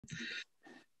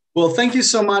Well, thank you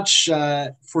so much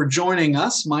for joining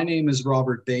us. My name is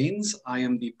Robert Baines. I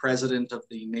am the president of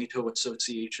the NATO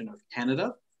Association of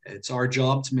Canada. It's our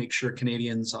job to make sure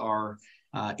Canadians are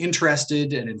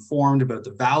interested and informed about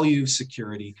the value of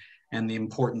security and the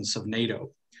importance of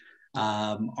NATO.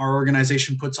 Our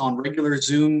organization puts on regular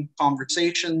Zoom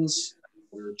conversations.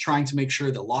 We're trying to make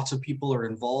sure that lots of people are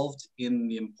involved in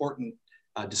the important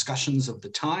discussions of the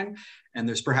time. And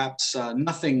there's perhaps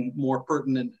nothing more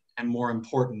pertinent and more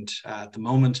important at the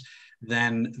moment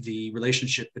than the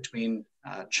relationship between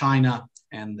China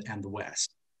and the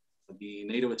West. The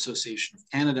NATO Association of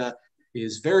Canada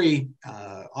is very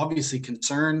obviously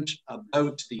concerned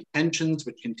about the tensions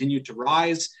which continue to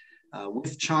rise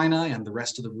with China and the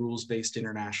rest of the rules-based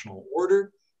international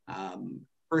order.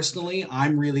 Personally,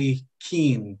 I'm really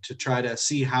keen to try to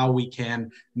see how we can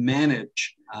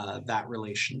manage that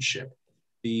relationship.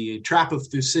 The trap of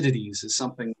Thucydides is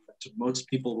something most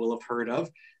people will have heard of.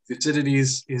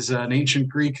 Thucydides is an ancient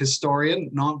Greek historian,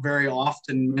 not very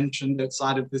often mentioned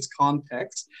outside of this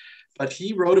context, but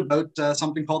he wrote about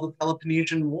something called the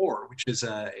Peloponnesian War, which is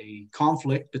a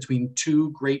conflict between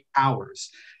two great powers.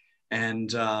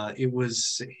 And it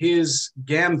was his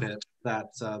gambit that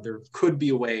there could be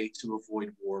a way to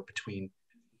avoid war between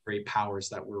great powers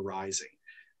that were rising.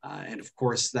 And of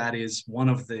course, that is one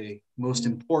of the most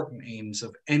important aims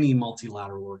of any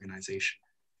multilateral organization,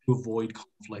 to avoid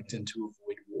conflict and to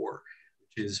avoid war,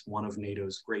 which is one of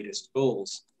NATO's greatest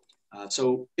goals.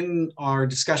 So in our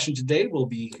discussion today, we'll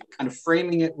be kind of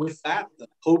framing it with that, the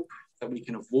hope that we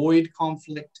can avoid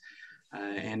conflict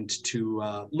and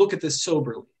to look at this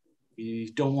soberly.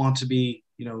 We don't want to be,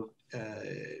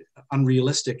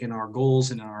 unrealistic in our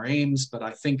goals and in our aims, but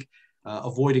I think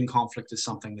avoiding conflict is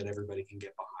something that everybody can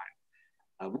get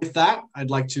behind. With that, I'd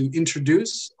like to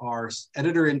introduce our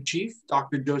editor-in-chief,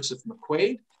 Dr. Joseph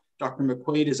McQuaid. Dr.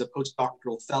 McQuaid is a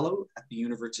postdoctoral fellow at the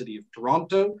University of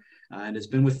Toronto and has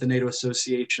been with the NATO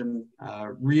Association,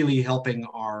 really helping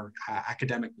our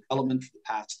academic development for the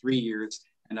past 3 years.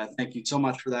 And I thank you so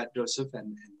much for that, Joseph,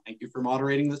 and thank you for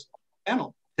moderating this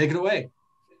panel. Take it away.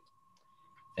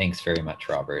 Thanks very much,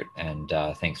 Robert, and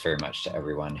thanks very much to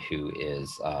everyone who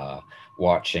is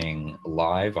watching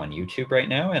live on YouTube right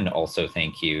now, and also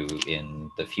thank you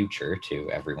in the future to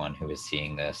everyone who is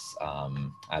seeing this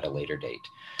at a later date.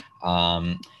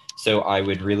 So I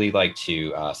would really like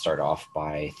to start off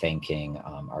by thanking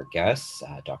our guests,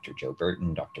 Dr. Joe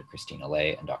Burton, Dr. Christina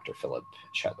Lay, and Dr. Philip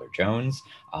Shetler-Jones.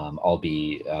 I'll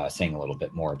be saying a little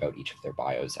bit more about each of their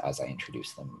bios as I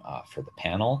introduce them for the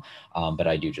panel, but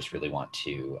I do just really want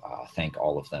to thank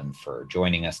all of them for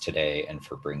joining us today and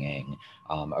for bringing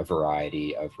a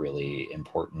variety of really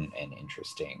important and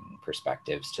interesting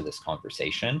perspectives to this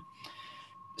conversation.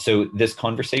 So this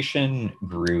conversation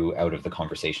grew out of the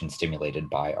conversation stimulated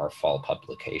by our fall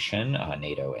publication,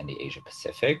 NATO and the Asia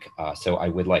Pacific. So I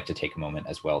would like to take a moment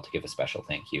as well to give a special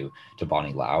thank you to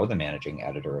Bonnie Lau, the managing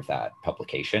editor of that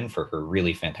publication, for her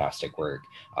really fantastic work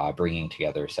bringing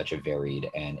together such a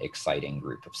varied and exciting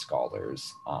group of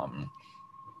scholars.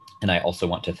 And I also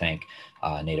want to thank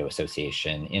NATO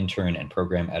Association intern and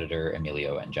program editor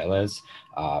Emilio Angeles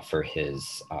for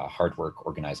his hard work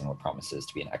organizing what promises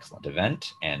to be an excellent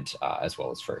event, and as well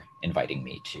as for inviting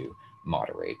me to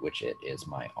moderate, which it is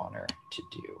my honor to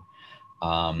do.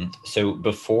 So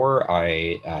before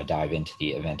I dive into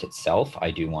the event itself,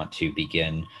 I do want to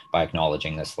begin by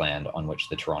acknowledging this land on which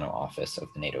the Toronto office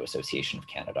of the NATO Association of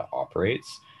Canada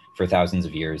operates. For thousands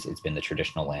of years, it's been the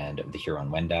traditional land of the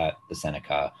Huron-Wendat, the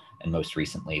Seneca, and most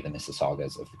recently, the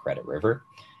Mississaugas of the Credit River.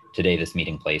 Today, this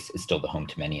meeting place is still the home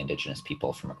to many Indigenous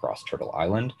people from across Turtle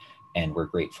Island, and we're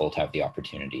grateful to have the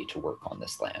opportunity to work on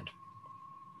this land.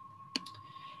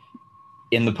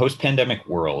 In the post-pandemic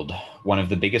world, one of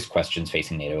the biggest questions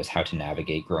facing NATO is how to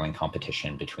navigate growing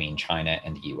competition between China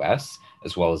and the US,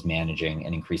 as well as managing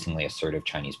an increasingly assertive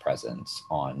Chinese presence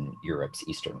on Europe's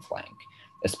eastern flank,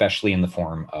 especially in the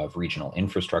form of regional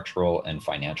infrastructural and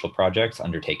financial projects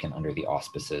undertaken under the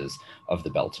auspices of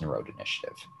the Belt and Road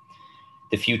Initiative.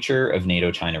 The future of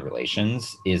NATO-China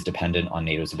relations is dependent on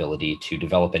NATO's ability to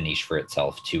develop a niche for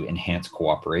itself to enhance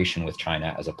cooperation with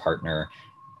China as a partner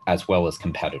as well as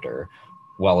competitor,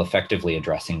 while effectively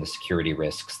addressing the security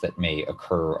risks that may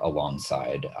occur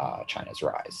alongside China's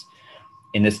rise.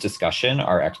 In this discussion,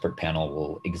 our expert panel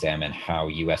will examine how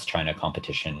U.S. China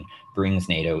competition brings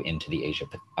NATO into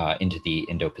the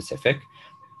Indo-Pacific,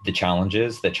 the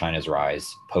challenges that China's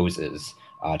rise poses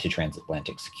to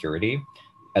transatlantic security,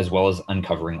 as well as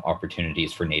uncovering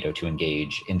opportunities for NATO to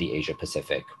engage in the Asia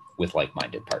Pacific with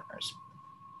like-minded partners.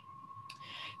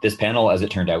 This panel, as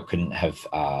it turned out, couldn't have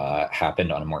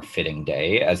happened on a more fitting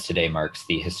day, as today marks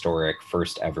the historic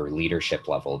first ever leadership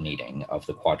level meeting of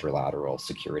the Quadrilateral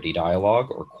Security Dialogue,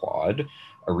 or Quad,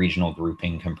 a regional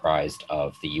grouping comprised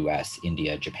of the US,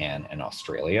 India, Japan, and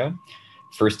Australia.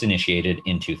 First initiated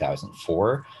in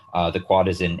 2004, the Quad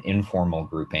is an informal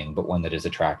grouping, but one that is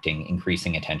attracting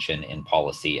increasing attention in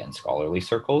policy and scholarly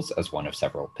circles as one of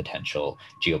several potential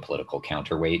geopolitical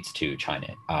counterweights to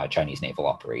Chinese naval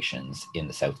operations in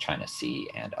the South China Sea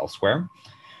and elsewhere.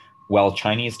 While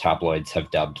Chinese tabloids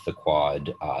have dubbed the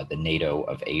Quad the NATO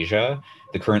of Asia,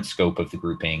 the current scope of the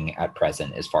grouping at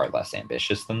present is far less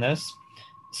ambitious than this.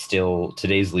 Still,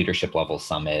 today's leadership level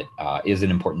summit is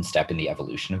an important step in the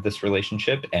evolution of this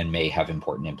relationship and may have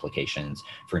important implications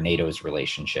for NATO's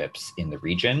relationships in the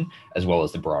region, as well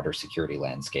as the broader security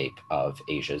landscape of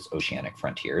Asia's oceanic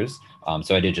frontiers.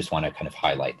 So I did just want to kind of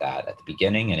highlight that at the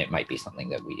beginning, and it might be something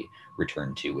that we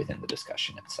return to within the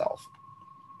discussion itself.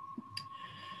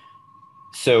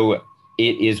 So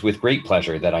it is with great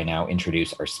pleasure that I now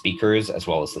introduce our speakers as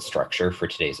well as the structure for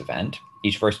today's event.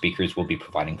 Each of our speakers will be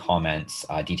providing comments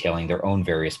detailing their own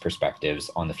various perspectives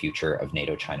on the future of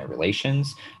NATO-China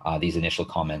relations. These initial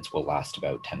comments will last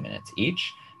about 10 minutes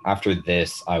each. After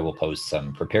this, I will pose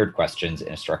some prepared questions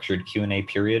in a structured Q&A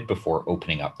period before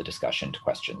opening up the discussion to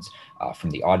questions from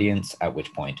the audience, at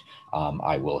which point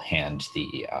I will hand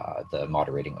the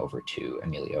moderating over to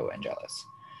Emilio Angeles.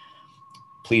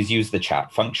 Please use the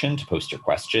chat function to post your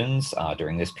questions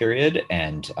during this period,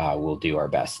 and we'll do our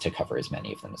best to cover as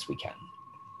many of them as we can.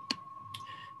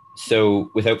 So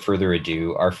without further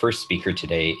ado, our first speaker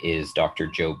today is Dr.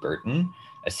 Joe Burton,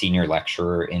 a senior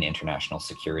lecturer in international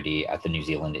security at the New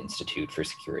Zealand Institute for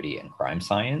Security and Crime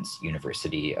Science,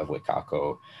 University of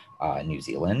Waikato, New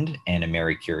Zealand, and a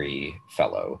Marie Curie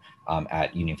fellow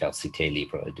at Université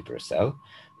Libre de Bruxelles,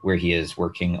 where he is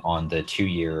working on the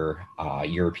two-year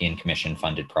European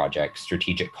Commission-funded project,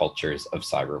 Strategic Cultures of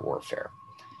Cyber Warfare.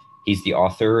 He's the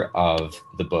author of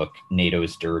the book,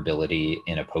 NATO's Durability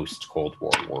in a Post-Cold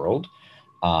War World,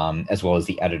 as well as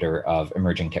the editor of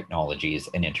Emerging Technologies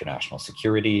and International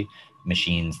Security,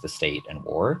 Machines, the State, and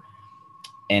War.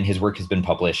 And his work has been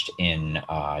published in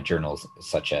journals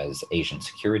such as Asian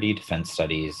Security, Defense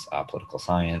Studies, Political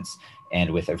Science, and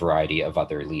with a variety of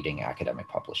other leading academic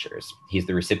publishers. He's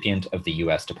the recipient of the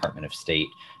U.S. Department of State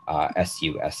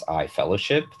SUSI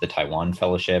Fellowship, the Taiwan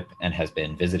Fellowship, and has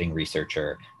been visiting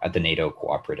researcher at the NATO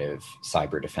Cooperative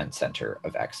Cyber Defense Center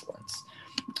of Excellence.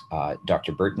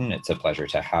 Dr. Burton, it's a pleasure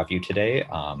to have you today,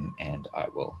 and I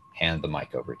will hand the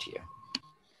mic over to you.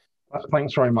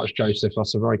 Thanks very much, Joseph.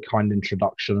 That's a very kind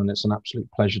introduction, and it's an absolute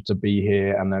pleasure to be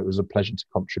here. And it was a pleasure to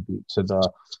contribute to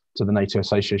the NATO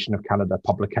Association of Canada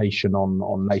publication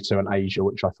on NATO and Asia,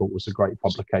 which I thought was a great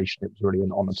publication. It was really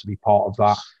an honour to be part of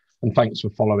that. And thanks for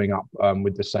following up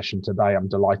with the session today. I'm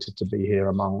delighted to be here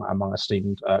among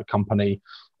esteemed company.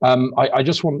 I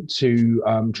just want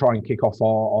to try and kick off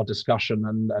our discussion,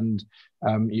 and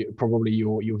probably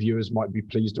your viewers might be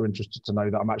pleased or interested to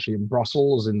know that I'm actually in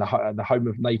Brussels, in the home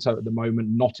of NATO at the moment,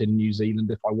 not in New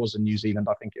Zealand. If I was in New Zealand,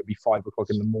 I think it would be 5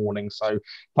 o'clock in the morning. So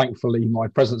thankfully, my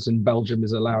presence in Belgium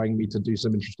is allowing me to do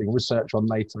some interesting research on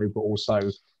NATO, but also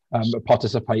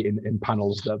participate in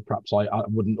panels that perhaps I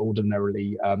wouldn't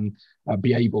ordinarily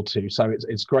be able to. So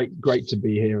it's great to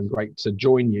be here and great to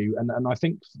join you. And I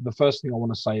think the first thing I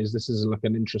want to say is this is like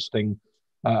an interesting,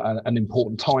 an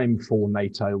important time for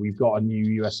NATO. We've got a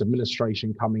new US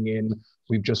administration coming in.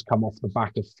 We've just come off the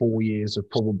back of 4 years of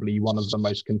probably one of the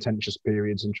most contentious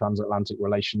periods in transatlantic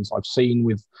relations I've seen,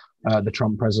 with the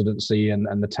Trump presidency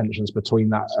and the tensions between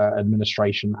that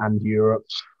administration and Europe.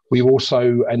 We're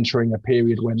also entering a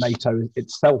period where NATO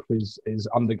itself is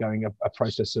undergoing a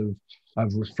process of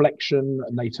reflection,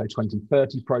 a NATO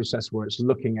 2030 process, where it's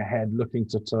looking ahead, looking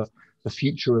to the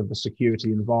future of the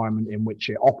security environment in which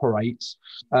it operates.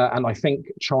 And I think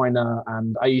China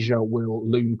and Asia will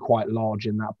loom quite large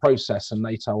in that process. And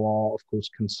NATO are, of course,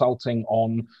 consulting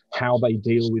on how they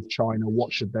deal with China,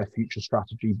 what should their future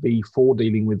strategy be for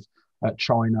dealing with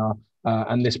China.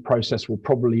 And this process will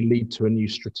probably lead to a new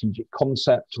strategic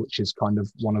concept, which is kind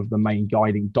of one of the main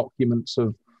guiding documents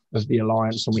of the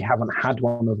alliance. And we haven't had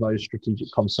one of those strategic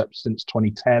concepts since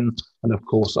 2010. And of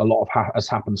course, a lot has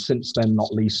happened since then,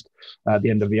 not least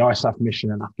the end of the ISAF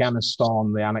mission in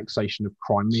Afghanistan, the annexation of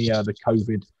Crimea, the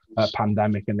COVID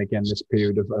pandemic, and again, this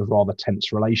period of rather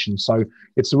tense relations. So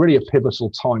it's really a pivotal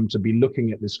time to be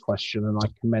looking at this question, and I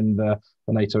commend the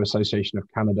NATO Association of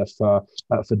Canada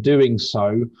for doing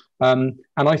so. And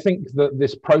I think that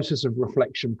this process of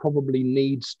reflection probably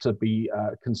needs to be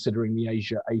considering the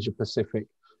Asia Pacific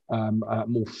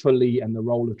more fully, and the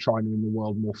role of China in the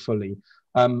world more fully.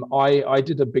 I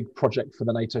did a big project for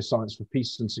the NATO Science for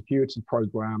Peace and Security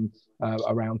program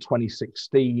around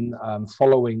 2016,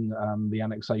 following the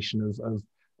annexation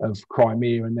of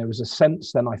Crimea. And there was a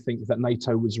sense then, I think, that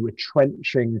NATO was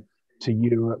retrenching to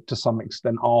Europe to some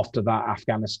extent after that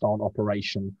Afghanistan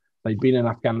operation. They'd been in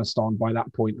Afghanistan by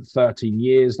that point 13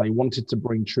 years. They wanted to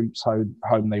bring troops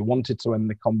home. They wanted to end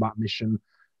the combat mission.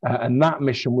 And that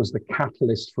mission was the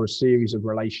catalyst for a series of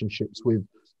relationships with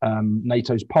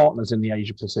NATO's partners in the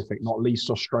Asia Pacific, not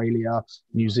least Australia,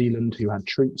 New Zealand, who had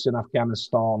troops in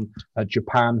Afghanistan,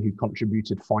 Japan, who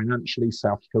contributed financially,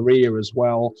 South Korea as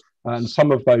well. And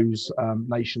some of those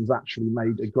nations actually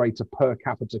made a greater per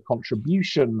capita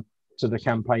contribution to the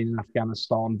campaign in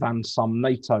Afghanistan than some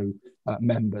NATO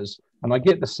members. And I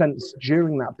get the sense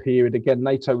during that period, again,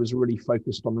 NATO was really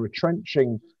focused on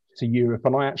retrenching to Europe.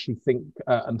 And I actually think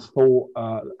and thought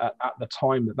at the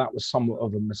time that that was somewhat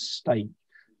of a mistake,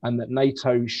 and that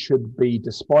NATO should be,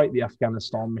 despite the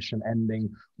Afghanistan mission ending,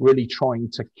 really trying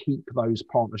to keep those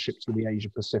partnerships with the Asia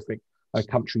Pacific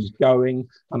countries going.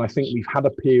 And I think we've had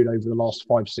a period over the last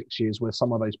 5-6 years where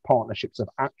some of those partnerships have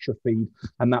atrophied,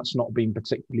 and that's not been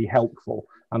particularly helpful.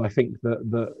 And I think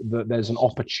that there's an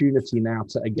opportunity now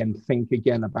to think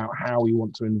again about how we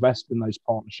want to invest in those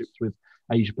partnerships with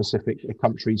Asia Pacific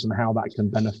countries and how that can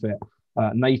benefit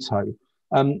NATO.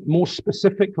 More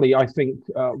specifically, I think,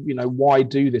 why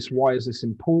do this? Why is this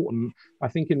important? I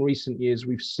think in recent years,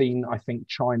 we've seen,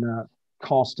 China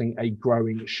casting a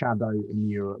growing shadow in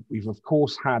Europe. We've, of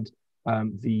course, had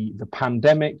the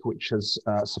pandemic, which has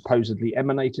supposedly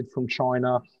emanated from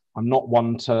China. I'm not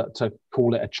one to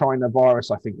call it a China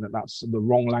virus. I think that that's the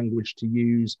wrong language to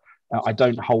use. I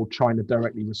don't hold China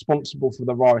directly responsible for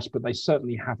the virus, but they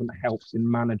certainly haven't helped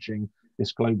in managing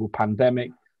this global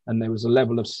pandemic. And there was a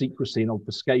level of secrecy and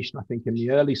obfuscation, I think, in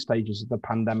the early stages of the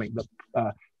pandemic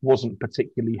that wasn't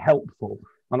particularly helpful.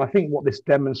 And I think what this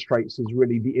demonstrates is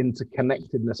really the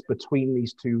interconnectedness between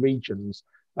these two regions.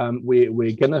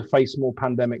 We're going to face more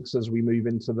pandemics as we move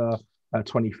into the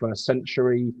 21st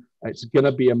century. It's going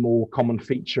to be a more common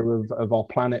feature of our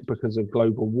planet because of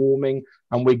global warming.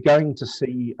 And we're going to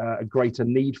see a greater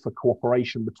need for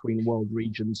cooperation between world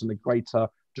regions and a greater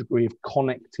degree of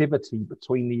connectivity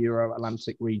between the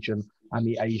Euro-Atlantic region and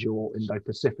the Asia or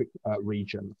Indo-Pacific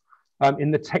region.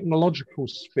 In the technological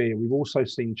sphere, we've also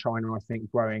seen China, I think,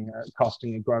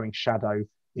 casting a growing shadow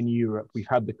in Europe. We've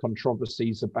had the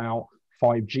controversies about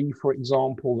 5G, for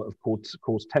example, that have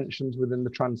caused tensions within the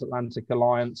Transatlantic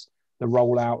Alliance, the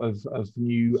rollout of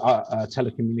new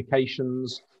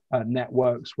telecommunications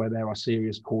networks, where there are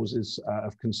serious causes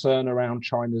of concern around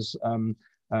Chinese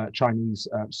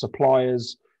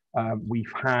suppliers.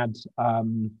 We've had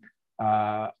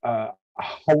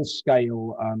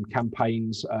whole-scale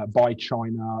campaigns by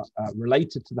China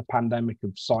related to the pandemic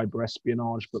of cyber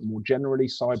espionage, but more generally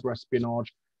cyber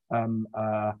espionage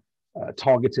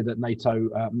targeted at NATO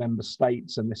member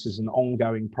states. And this is an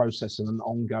ongoing process and an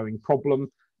ongoing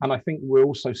problem. And I think we're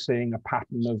also seeing a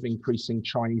pattern of increasing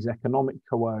Chinese economic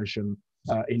coercion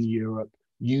in Europe,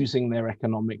 using their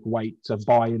economic weight to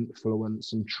buy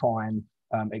influence and try and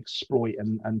exploit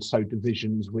and sow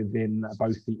divisions within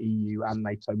both the EU and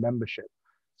NATO membership.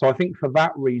 So I think for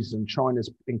that reason, China's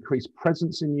increased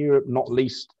presence in Europe, not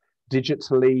least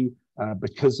digitally,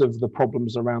 because of the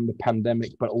problems around the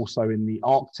pandemic, but also in the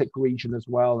Arctic region as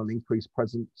well, an increased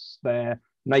presence there.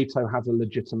 NATO has a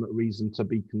legitimate reason to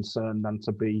be concerned and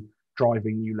to be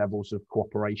driving new levels of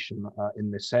cooperation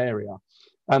in this area.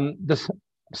 The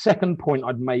second point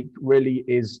I'd make really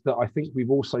is that I think we've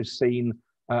also seen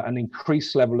an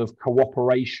increased level of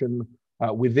cooperation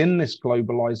within this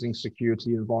globalizing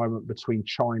security environment between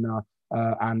China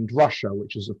and Russia,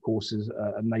 which is, of course,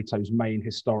 NATO's main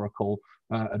historical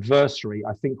adversary.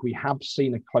 I think we have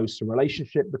seen a closer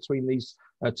relationship between these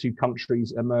two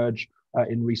countries emerge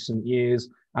in recent years.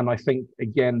 And I think,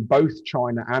 again, both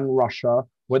China and Russia,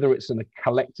 whether it's in a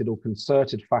collected or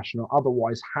concerted fashion or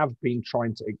otherwise, have been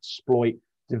trying to exploit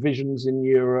divisions in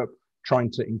Europe, trying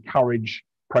to encourage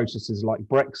processes like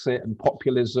Brexit and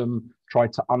populism, try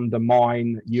to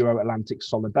undermine Euro-Atlantic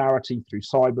solidarity through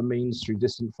cyber means, through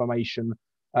disinformation.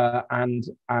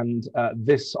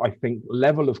 This, I think,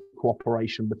 level of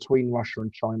cooperation between Russia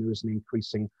and China is an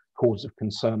increasing cause of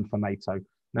concern for NATO.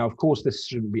 Now, of course, this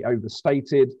shouldn't be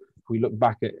overstated. If we look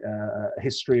back at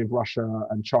history of Russia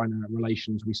and China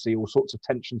relations, we see all sorts of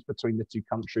tensions between the two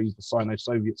countries, the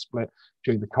Sino-Soviet split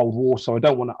during the Cold War. So I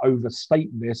don't want to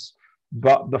overstate this,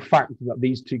 but the fact that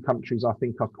these two countries, I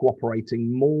think, are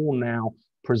cooperating more now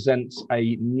presents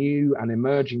a new and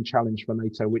emerging challenge for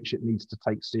NATO, which it needs to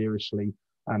take seriously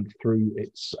and through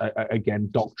its, again,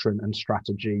 doctrine and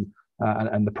strategy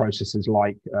and the processes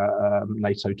like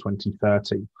NATO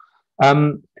 2030.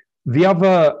 The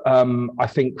other, I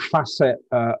think, facet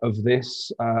of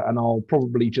this, and I'll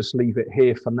probably just leave it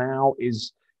here for now,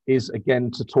 is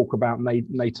again to talk about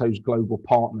NATO's global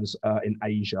partners in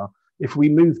Asia. If we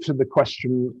move to the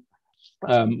question,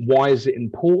 why is it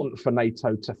important for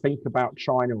NATO to think about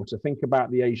China or to think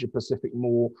about the Asia Pacific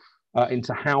more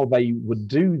into how they would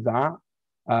do that?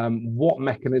 What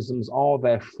mechanisms are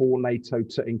there for NATO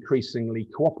to increasingly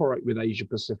cooperate with Asia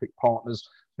Pacific partners?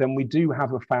 Then we do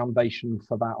have a foundation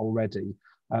for that already.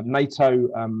 NATO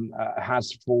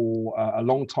has for a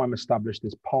long time established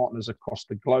its partners across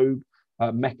the globe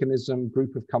mechanism,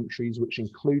 group of countries, which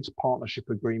includes partnership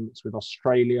agreements with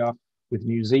Australia, with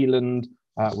New Zealand,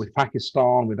 with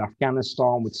Pakistan, with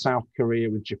Afghanistan, with South Korea,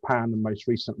 with Japan, and most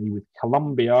recently with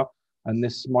Colombia. And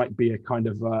this might be a kind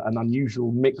of an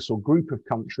unusual mix or group of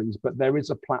countries, but there is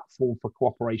a platform for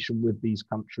cooperation with these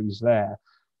countries there.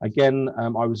 Again,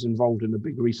 I was involved in a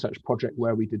big research project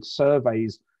where we did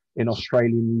surveys in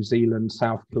Australia, New Zealand,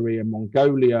 South Korea,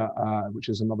 Mongolia, which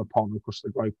is another partner across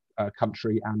the globe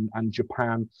country, and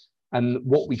Japan. And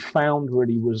what we found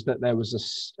really was that there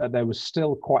was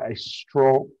still quite a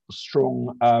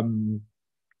strong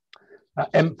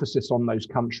emphasis on those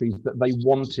countries that they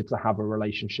wanted to have a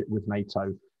relationship with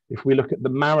NATO. If we look at the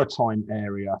maritime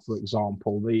area, for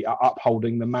example, the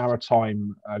upholding the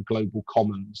maritime global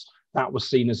commons, that was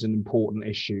seen as an important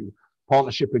issue.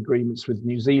 Partnership agreements with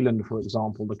New Zealand, for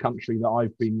example, the country that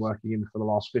I've been working in for the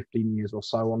last 15 years or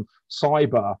so on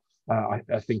cyber,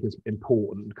 I think is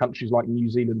important. Countries like New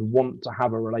Zealand want to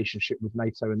have a relationship with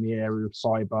NATO in the area of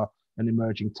cyber and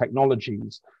emerging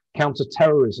technologies.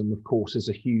 Counterterrorism, of course, is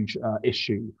a huge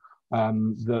issue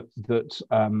that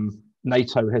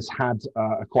NATO has had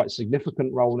a quite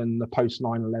significant role in the post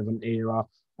 9/11 era.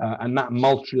 And that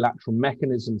multilateral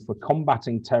mechanism for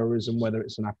combating terrorism, whether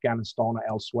it's in Afghanistan or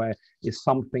elsewhere, is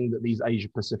something that these Asia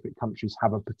Pacific countries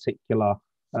have a particular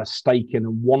stake in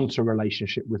and want a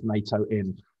relationship with NATO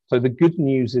in. So the good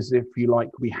news is, if you like,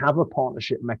 we have a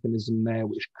partnership mechanism there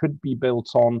which could be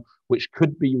built on, which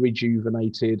could be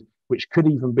rejuvenated, which could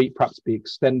even perhaps be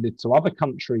extended to other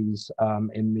countries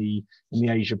in the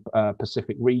Asia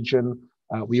Pacific region.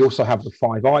 We also have the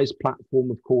Five Eyes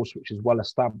platform, of course, which is well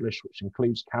established, which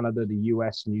includes Canada, the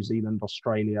US, New Zealand,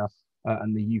 Australia,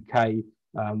 and the UK,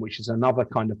 which is another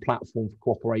kind of platform for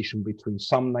cooperation between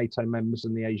some NATO members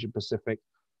in the Asia Pacific.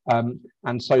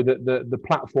 And so the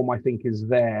platform, I think, is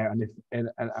there. And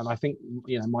I think,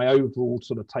 you know, my overall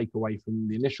sort of takeaway from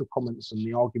the initial comments and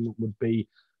the argument would be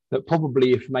that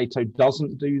probably if NATO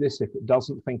doesn't do this, if it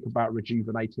doesn't think about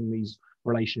rejuvenating these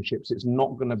relationships, it's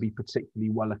not going to be particularly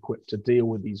well equipped to deal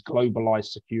with these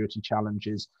globalized security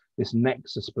challenges, this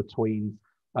nexus between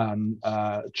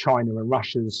China and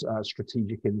Russia's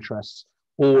strategic interests,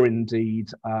 or indeed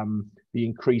the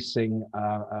increasing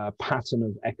pattern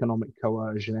of economic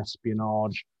coercion,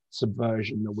 espionage,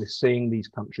 subversion that we're seeing these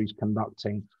countries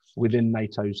conducting within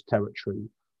NATO's territory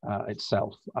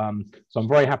itself. So I'm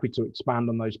very happy to expand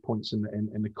on those points in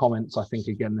the comments. I think,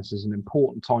 again, this is an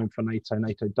important time for NATO.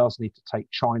 NATO does need to take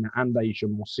China and Asia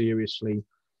more seriously,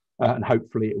 and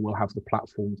hopefully it will have the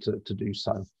platform to do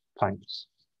so. Thanks.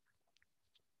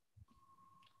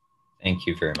 Thank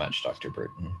you very much, Dr.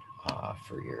 Burton,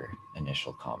 for your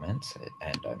initial comments,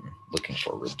 and I'm looking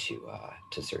forward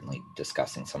to certainly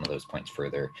discussing some of those points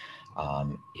further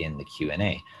in the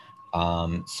Q&A.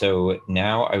 So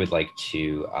now I would like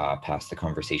to pass the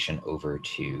conversation over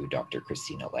to Dr.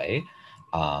 Christina Lei.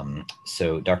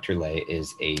 So Dr. Lei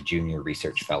is a junior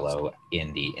research fellow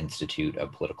in the Institute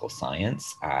of Political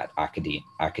Science at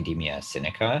Academia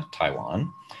Sinica,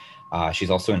 Taiwan. She's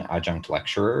also an adjunct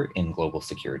lecturer in global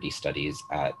security studies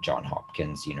at Johns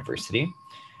Hopkins University.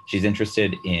 She's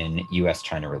interested in U.S.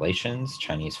 China relations,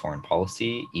 Chinese foreign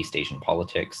policy, East Asian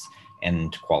politics,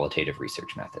 and qualitative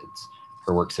research methods.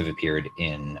 Her works have appeared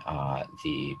in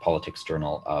the Politics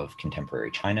Journal of Contemporary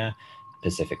China,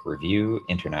 Pacific Review,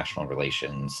 International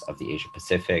Relations of the Asia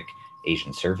Pacific,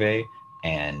 Asian Survey,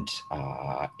 and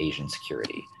Asian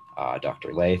Security.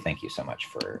 Dr. Lei, thank you so much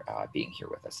for being here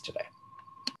with us today.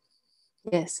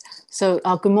 Yes, so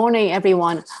good morning,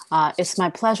 everyone. It's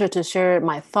my pleasure to share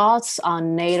my thoughts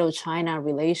on NATO-China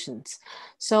relations.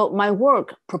 So my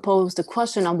work proposed the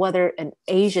question on whether an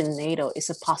Asian NATO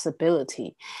is a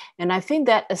possibility. And I think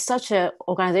that such an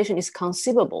organization is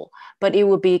conceivable, but it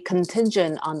would be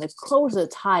contingent on the closer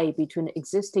tie between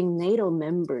existing NATO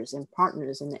members and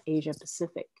partners in the Asia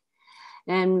Pacific.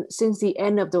 And since the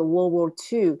end of the World War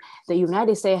II, the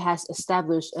United States has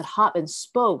established a hub and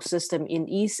spoke system in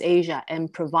East Asia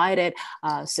and provided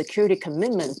security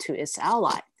commitment to its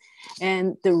ally.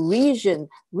 And the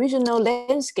regional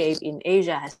landscape in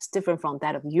Asia is different from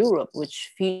that of Europe,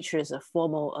 which features a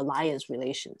formal alliance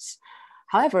relations.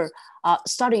 However,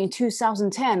 starting in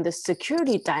 2010, the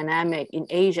security dynamic in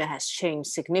Asia has changed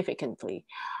significantly.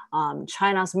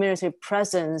 China's military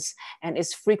presence and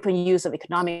its frequent use of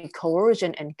economic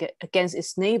coercion against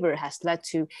its neighbor has led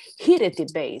to heated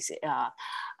debates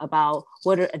about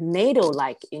whether a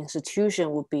NATO-like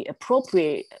institution would be an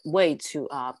appropriate way to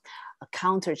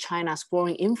counter China's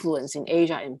growing influence in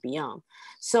Asia and beyond.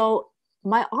 So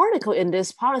my article in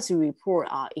this policy report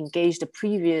engaged the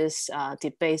previous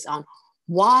debates on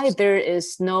why there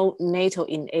is no NATO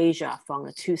in Asia from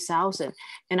 2000.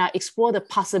 And I explore the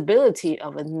possibility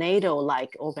of a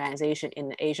NATO-like organization in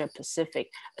the Asia Pacific,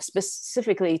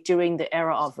 specifically during the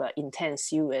era of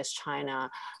intense U.S.-China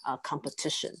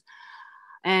competition.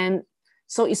 And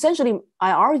so essentially,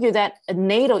 I argue that a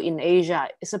NATO in Asia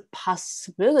is a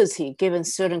possibility given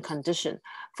certain conditions.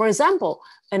 For example,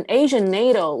 an Asian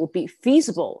NATO would be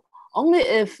feasible only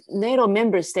if NATO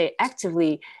member states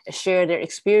actively share their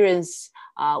experience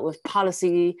with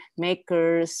policy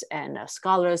makers and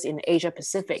scholars in Asia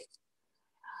Pacific.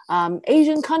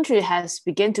 Asian country has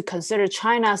begun to consider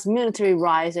China's military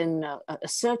rise and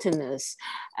assertiveness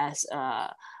as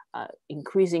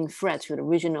increasing threat to the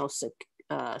regional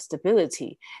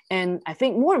stability. And I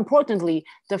think more importantly,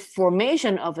 the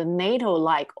formation of a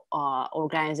NATO-like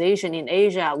organization in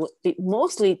Asia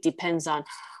mostly depends on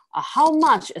how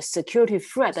much a security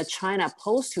threat that China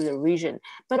poses to the region,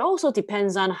 but also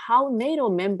depends on how NATO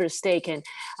member states can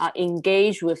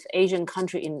engage with Asian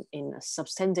country in a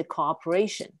substantive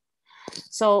cooperation.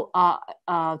 So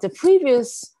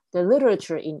the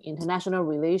literature in international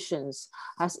relations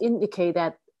has indicated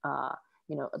that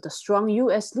the strong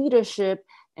U.S. leadership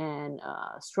and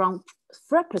strong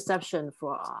threat perception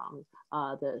for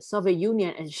the Soviet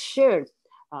Union and shared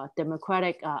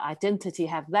democratic identity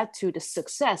have led to the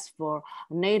success for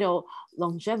NATO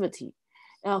longevity.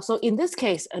 So in this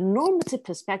case, a normative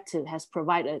perspective has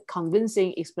provided a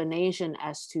convincing explanation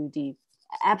as to the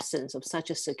absence of such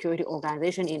a security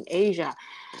organization in Asia,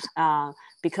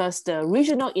 because the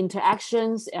regional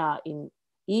interactions in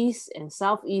East and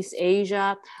Southeast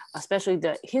Asia, especially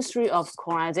the history of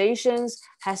colonizations,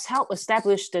 has helped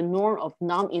establish the norm of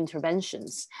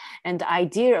non-interventions and the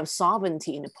idea of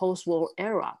sovereignty in the post-war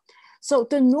era. So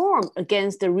the norm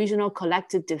against the regional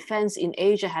collective defense in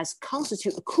Asia has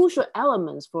constituted crucial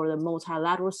elements for the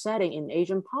multilateral setting in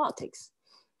Asian politics.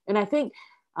 And I think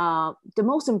the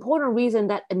most important reason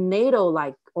that a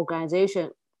NATO-like organization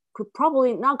could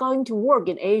probably not going to work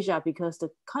in Asia because the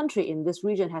country in this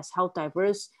region has held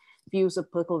diverse views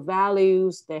of political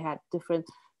values. They had different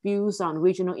views on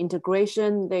regional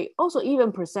integration. They also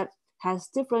even has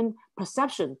different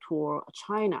perception toward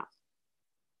China.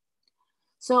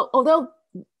 So although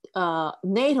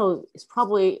NATO is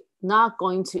probably not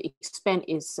going to expand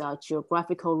its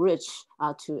geographical reach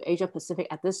to Asia Pacific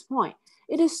at this point,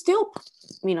 it is still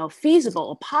feasible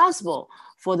or possible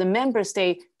for the member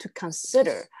state to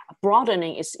consider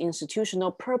broadening its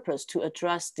institutional purpose to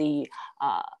address the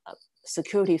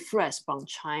security threats from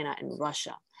China and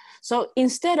Russia. So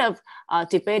instead of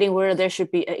debating whether there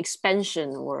should be an expansion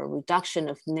or a reduction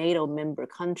of NATO member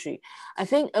country, I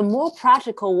think a more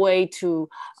practical way to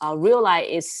realize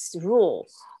its role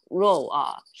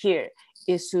here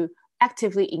is to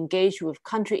actively engage with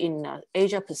country in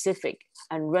Asia Pacific,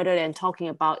 and rather than talking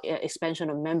about expansion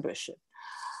of membership.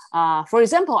 For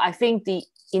example, I think the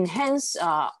Enhanced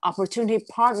Opportunity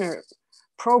Partner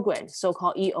Program,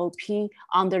 so-called EOP,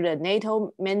 under the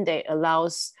NATO mandate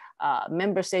allows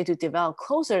member states to develop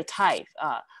closer ties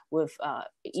with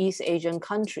East Asian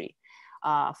country.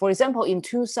 For example, in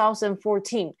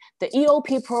 2014, the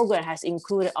EOP program has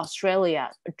included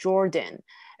Australia, Jordan,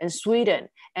 and Sweden.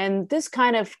 And this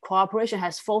kind of cooperation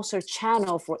has fostered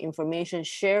channel for information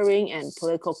sharing and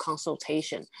political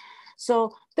consultation.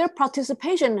 So their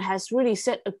participation has really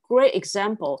set a great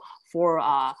example for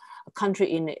a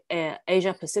country in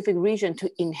Asia Pacific region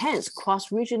to enhance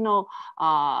cross-regional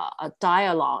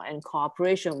dialogue and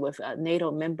cooperation with NATO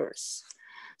members.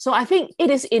 So I think it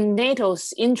is in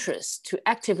NATO's interest to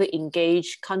actively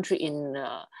engage country in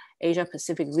Asia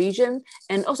Pacific region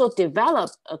and also develop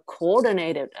a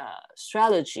coordinated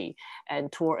strategy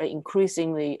and toward an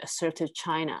increasingly assertive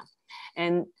China.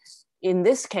 And in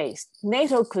this case,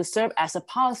 NATO could serve as a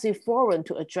policy forum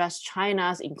to address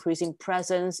China's increasing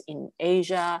presence in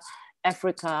Asia,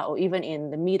 Africa, or even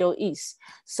in the Middle East,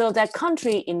 so that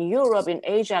countries in Europe and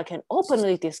Asia can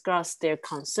openly discuss their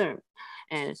concern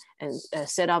and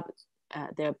set up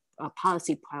their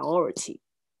policy priority.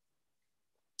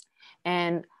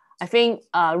 And I think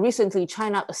recently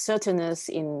China's assertiveness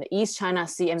in East China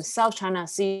Sea and South China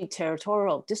Sea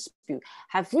territorial dispute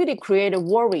have really created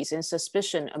worries and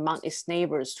suspicion among its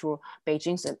neighbors to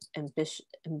Beijing's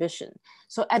ambition.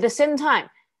 So at the same time,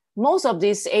 most of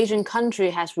these Asian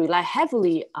countries has relied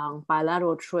heavily on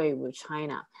bilateral trade with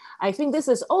China. I think this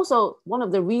is also one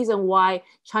of the reasons why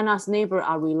China's neighbors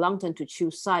are reluctant to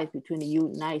choose sides between the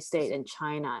United States and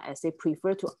China, as they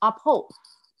prefer to uphold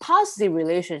positive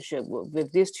relationship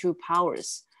with these two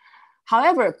powers.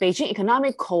 However, Beijing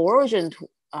economic coercion,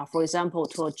 for example,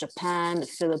 toward Japan, the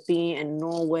Philippines, and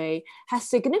Norway, has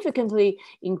significantly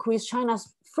increased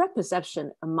China's threat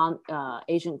perception among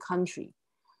Asian countries.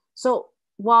 So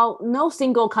while no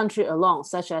single country alone,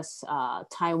 such as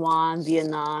Taiwan,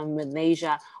 Vietnam,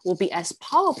 Malaysia, will be as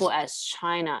powerful as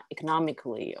China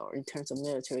economically or in terms of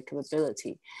military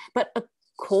capability, but a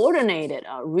coordinated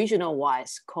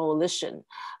regional-wise coalition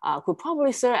could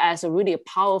probably serve as a really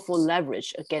powerful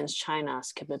leverage against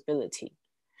China's capability.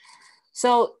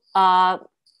 So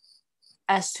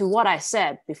as to what I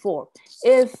said before,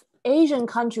 if Asian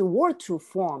country were to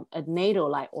form a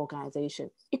NATO-like organization,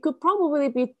 it could probably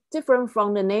be different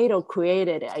from the NATO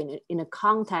created in a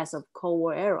context of Cold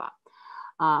War era.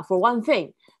 For one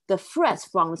thing, the threats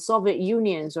from the Soviet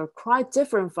Union are quite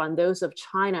different from those of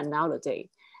China nowadays.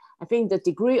 I think the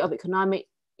degree of economic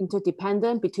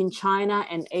interdependence between China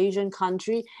and Asian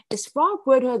countries is far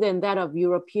greater than that of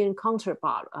European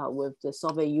counterpart with the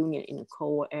Soviet Union in the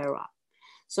Cold War era.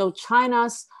 So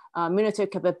China's military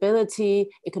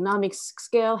capability, economic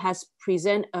scale has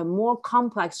presented a more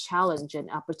complex challenge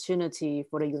and opportunity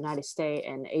for the United States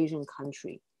and Asian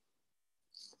country.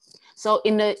 So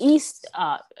in the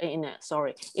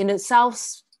in the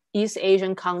Southeast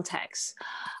Asian context,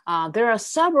 there are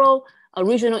several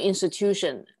regional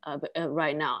institutions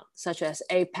right now, such as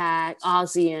APEC,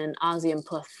 ASEAN, ASEAN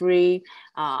Plus 3,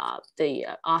 the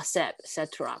RCEP,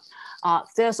 etc.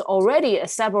 There's already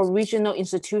several regional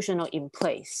institutions in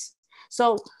place.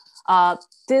 So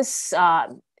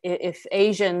if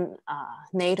Asian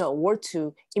NATO were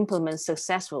to implement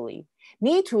successfully,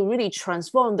 need to really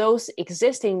transform those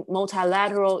existing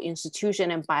multilateral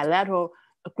institutions and bilateral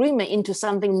agreement into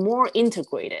something more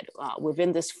integrated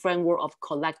within this framework of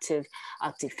collective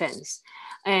defense.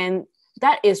 And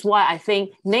that is why I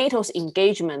think NATO's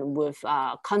engagement with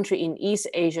country in East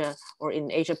Asia or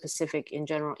in Asia Pacific in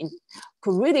general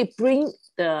could really bring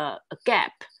bridge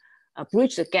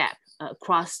the gap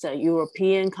across the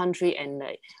European country and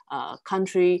the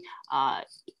country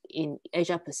in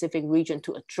Asia Pacific region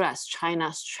to address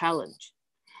China's challenge.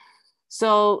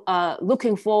 So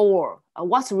looking forward,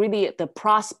 what's really the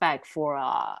prospect for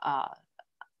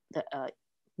the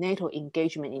NATO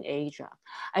engagement in Asia?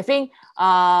 I think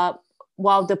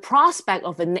while the prospect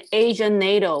of an Asian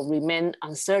NATO remain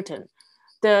uncertain,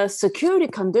 the security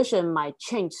condition might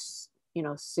change,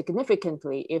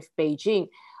 significantly if Beijing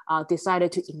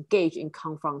decided to engage in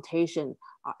confrontation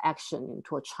or action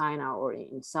toward China or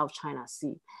in South China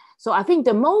Sea. So I think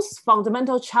the most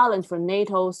fundamental challenge for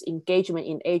NATO's engagement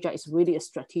in Asia is really a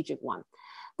strategic one.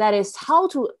 That is how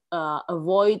to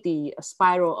avoid the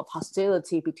spiral of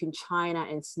hostility between China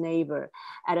and its neighbor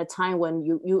at a time when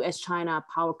U.S. China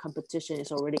power competition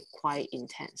is already quite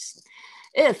intense.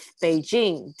 If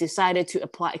Beijing decided to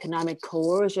apply economic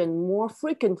coercion more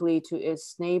frequently to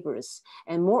its neighbors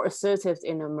and more assertive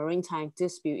in a maritime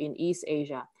dispute in East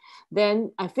Asia,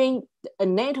 then I think a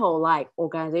NATO-like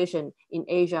organization in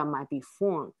Asia might be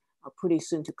formed pretty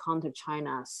soon to counter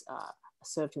China's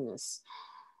assertiveness.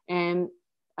 And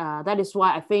that is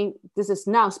why I think this is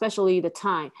now especially the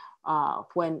time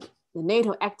when the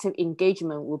NATO active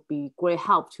engagement would be great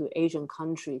help to Asian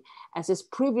countries, as its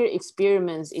previous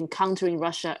experiments in countering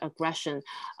Russia aggression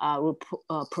will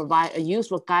provide a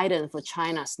useful guidance for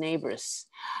China's neighbors.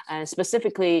 And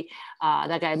specifically,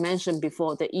 like I mentioned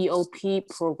before, the EOP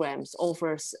programs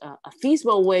offers a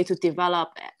feasible way to develop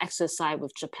exercise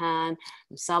with Japan,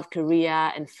 South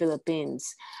Korea, and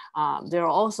Philippines. There are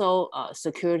also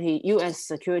U.S.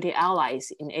 security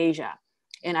allies in Asia.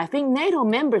 And I think NATO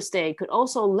member states could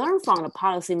also learn from the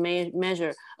policy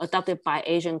measure adopted by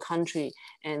Asian countries,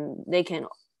 and they can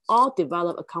all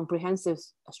develop a comprehensive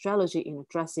strategy in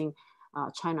addressing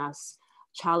China's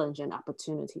challenge and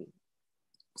opportunity.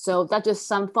 So that's just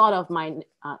some thought of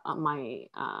my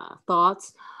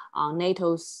thoughts on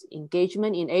NATO's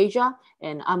engagement in Asia,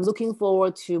 and I'm looking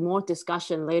forward to more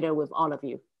discussion later with all of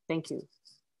you. Thank you.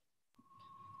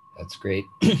 That's great.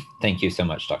 Thank you so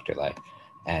much, Dr. Lai.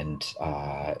 And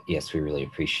yes, we really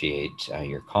appreciate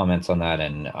your comments on that.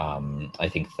 And I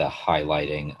think the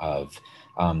highlighting of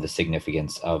the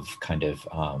significance of kind of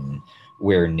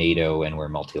where NATO and where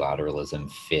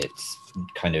multilateralism fits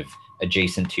kind of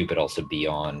adjacent to, but also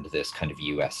beyond this kind of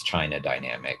U.S. China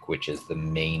dynamic, which is the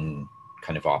main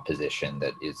kind of opposition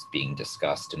that is being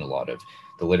discussed in a lot of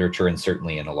the literature and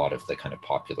certainly in a lot of the kind of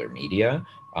popular media.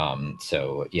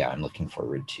 So yeah, I'm looking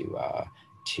forward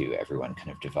to everyone kind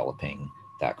of developing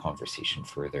that conversation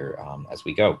further as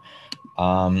we go.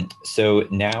 So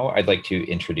now I'd like to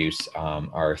introduce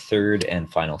our third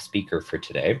and final speaker for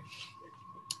today,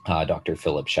 Dr.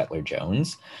 Philip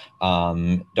Shetler-Jones.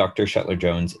 Dr.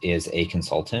 Shetler-Jones is a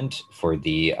consultant for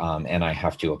the, and I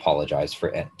have to apologize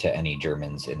to any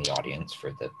Germans in the audience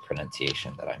for the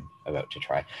pronunciation that I'm about to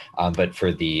try, but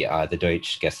for the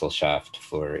Deutsche Gesellschaft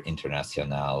für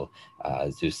internationale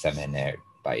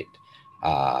Zusammenarbeit.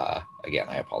 Again,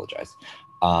 I apologize.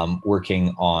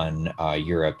 Working on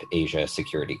Europe-Asia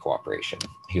security cooperation.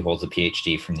 He holds a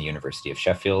PhD from the University of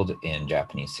Sheffield in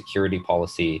Japanese security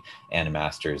policy and a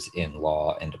master's in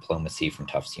law and diplomacy from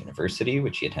Tufts University,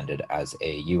 which he attended as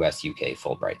a US-UK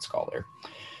Fulbright scholar.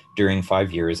 During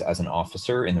 5 years as an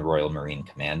officer in the Royal Marine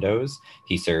Commandos,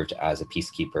 he served as a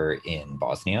peacekeeper in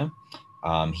Bosnia.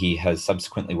 He has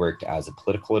subsequently worked as a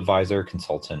political advisor,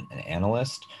 consultant, and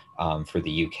analyst for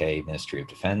the UK Ministry of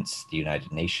Defence, the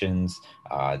United Nations,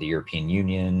 the European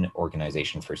Union,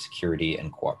 Organization for Security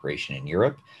and Cooperation in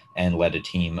Europe, and led a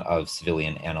team of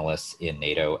civilian analysts in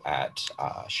NATO at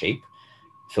SHAPE.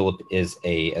 Philip is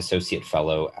an associate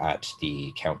fellow at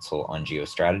the Council on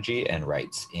Geostrategy and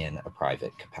writes in a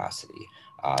private capacity.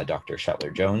 Dr.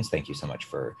 Shetler-Jones, thank you so much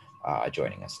for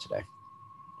joining us today.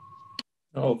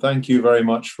 Oh, thank you very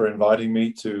much for inviting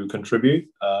me to contribute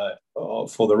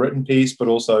for the written piece, but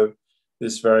also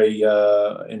this very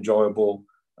enjoyable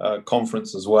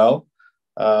conference as well.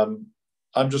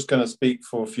 I'm just going to speak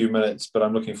for a few minutes, but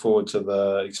I'm looking forward to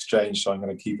the exchange, so I'm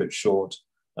going to keep it short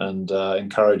and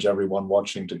encourage everyone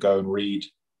watching to go and read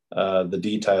the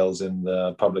details in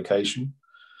the publication.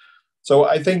 So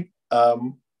I think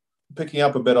picking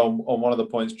up a bit on one of the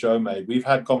points Joe made, we've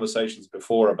had conversations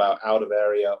before about out of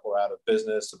area or out of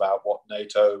business, about what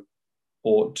NATO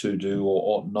ought to do or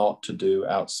ought not to do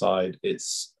outside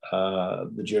its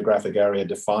the geographic area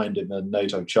defined in the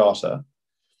NATO Charter.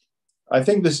 I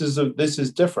think this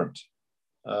is different.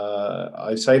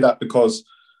 I say that because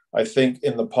I think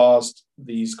in the past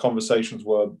these conversations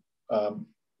were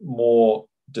more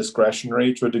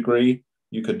discretionary to a degree.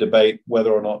 You could debate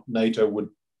whether or not NATO would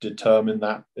determine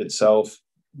that itself,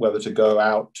 whether to go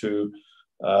out to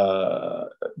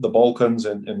the Balkans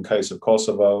in case of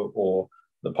Kosovo, or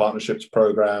the partnerships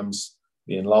programs,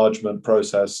 the enlargement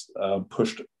process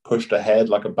pushed ahead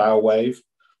like a bow wave,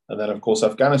 and then of course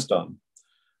Afghanistan.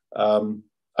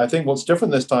 I think what's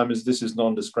different this time is this is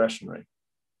non-discretionary,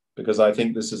 because I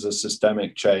think this is a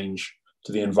systemic change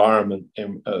to the environment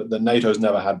that NATO's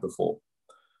never had before.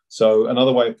 So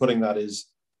another way of putting that is,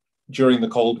 during the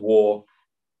Cold War,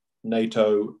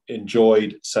 NATO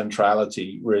enjoyed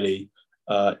centrality really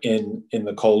in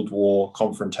the Cold War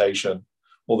confrontation.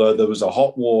 Although there was a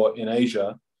hot war in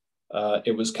Asia,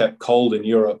 it was kept cold in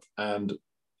Europe, and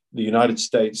the United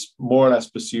States more or less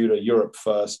pursued a Europe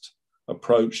first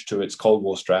approach to its Cold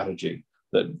War strategy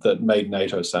that made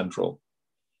NATO central.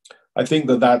 I think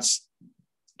that's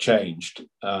changed.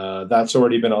 That's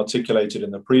already been articulated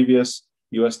in the previous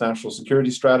US national security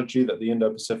strategy, that the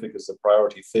Indo-Pacific is the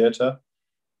priority theater.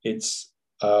 It's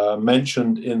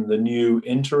mentioned in the new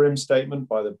interim statement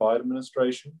by the Biden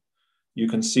administration. You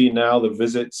can see now the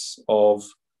visits of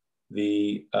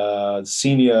the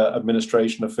senior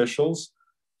administration officials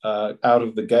out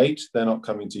of the gate. They're not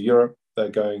coming to Europe, they're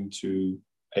going to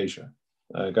Asia,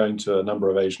 going to a number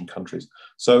of Asian countries.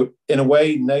 So in a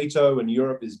way, NATO and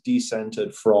Europe is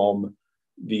decentered from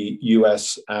the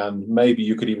US, and maybe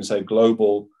you could even say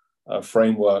global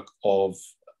framework of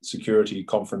security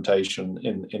confrontation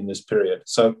in this period.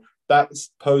 So that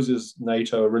poses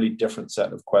NATO a really different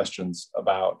set of questions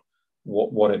about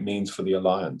what it means for the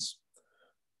alliance.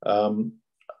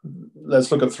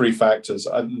 Let's look at three factors.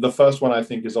 The first one, I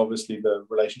think, is obviously the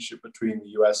relationship between the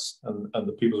US and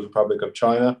the People's Republic of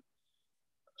China.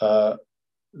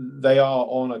 They are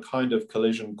on a kind of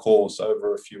collision course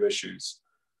over a few issues.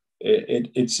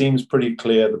 It seems pretty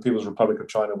clear the People's Republic of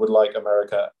China would like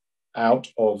America out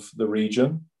of the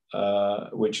region,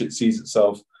 which it sees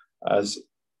itself as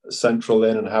central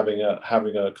in and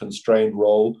having a constrained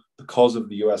role because of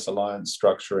the US alliance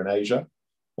structure in Asia.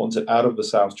 Wants it out of the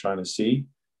South China Sea.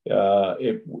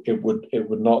 It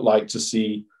would not like to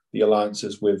see the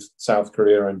alliances with South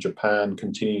Korea and Japan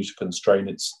continue to constrain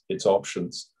its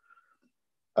options.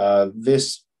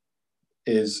 This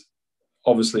is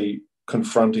obviously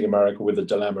confronting America with a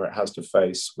dilemma it has to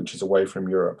face, which is away from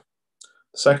Europe.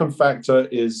 The second factor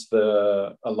is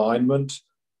the alignment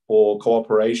or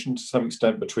cooperation to some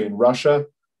extent between Russia,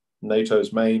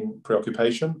 NATO's main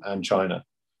preoccupation, and China.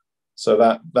 So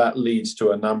that leads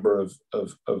to a number of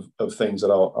things that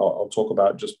I'll talk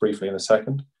about just briefly in a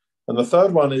second. And the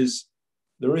third one is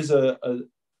there is a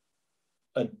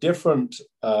different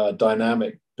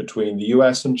dynamic between the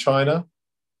US and China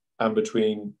and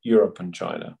between Europe and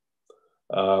China.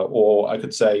 Or I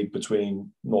could say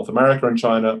between North America and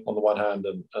China on the one hand,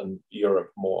 and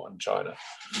Europe more and China.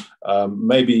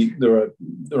 Maybe there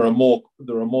are more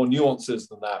nuances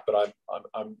than that, but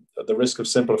I'm at the risk of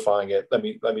simplifying it. Let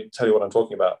me tell you what I'm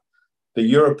talking about. The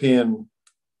European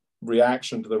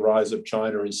reaction to the rise of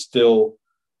China is still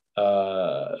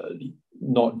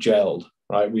not gelled,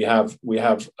 right? We have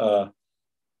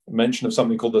mention of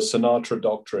something called the Sinatra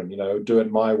Doctrine. Do it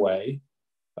my way.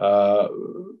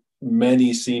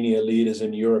 Many senior leaders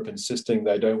in Europe insisting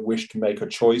they don't wish to make a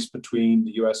choice between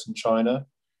the US and China.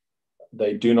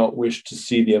 They do not wish to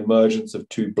see the emergence of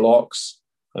two blocks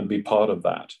and be part of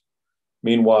that.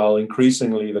 Meanwhile,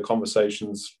 increasingly, the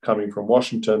conversations coming from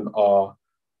Washington are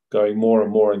going more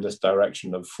and more in this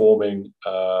direction of forming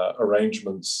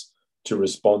arrangements to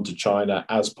respond to China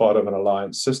as part of an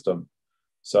alliance system.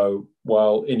 So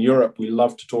while in Europe, we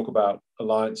love to talk about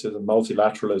alliances and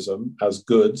multilateralism as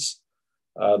goods,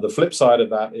 the flip side of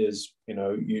that is,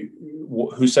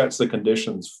 who sets the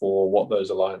conditions for what those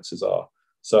alliances are.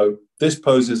 So this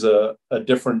poses a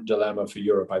different dilemma for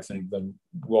Europe, I think, than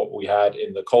what we had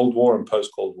in the Cold War and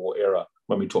post-Cold War era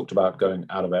when we talked about going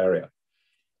out of area.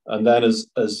 And then as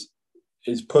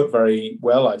is put very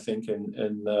well, I think,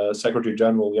 in Secretary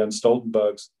General Jens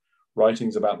Stoltenberg's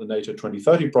writings about the NATO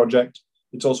 2030 project,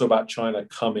 it's also about China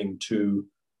coming to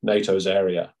NATO's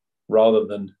area rather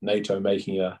than NATO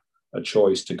making a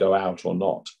choice to go out or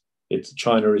not.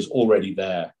 China is already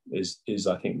there, is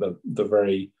I think the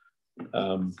very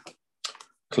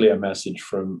clear message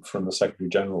from the Secretary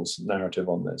General's narrative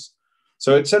on this.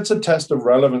 So it sets a test of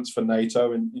relevance for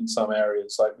NATO in some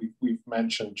areas, like we've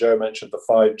mentioned. Joe mentioned the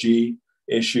 5G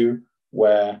issue,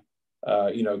 where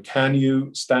can you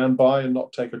stand by and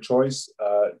not take a choice?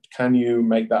 Can you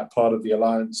make that part of the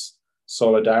alliance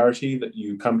solidarity that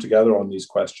you come together on these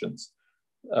questions?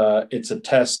 It's a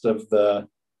test of the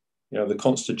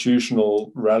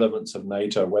constitutional relevance of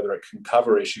NATO, whether it can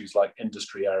cover issues like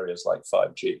industry areas like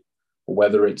 5G, or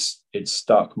whether it's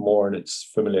stuck more in its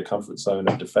familiar comfort zone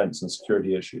of defense and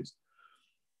security issues.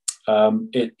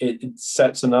 It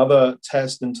sets another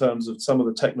test in terms of some of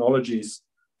the technologies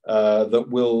that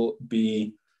will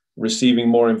be receiving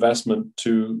more investment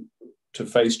to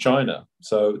face China.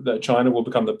 So that China will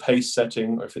become the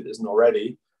pace-setting, if it isn't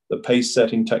already, the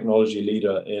pace-setting technology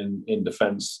leader in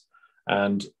defense.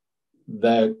 And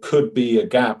there could be a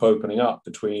gap opening up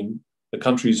between the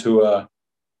countries who are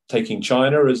taking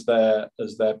China as their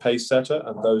pace setter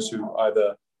and those who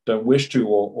either don't wish to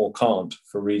or can't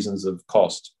for reasons of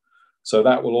cost. So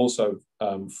that will also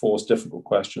force difficult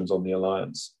questions on the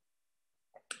alliance.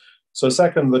 So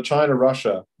second, the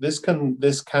China-Russia. This can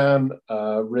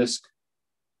risk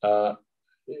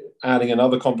adding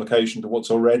another complication to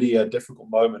what's already a difficult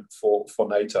moment for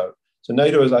NATO. So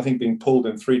NATO is, I think, being pulled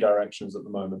in three directions at the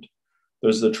moment.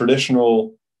 There's the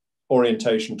traditional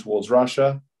orientation towards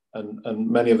Russia, and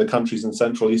many of the countries in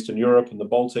Central Eastern Europe and the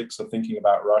Baltics are thinking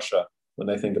about Russia when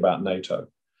they think about NATO.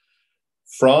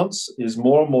 France is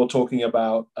more and more talking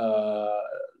about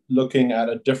looking at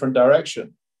a different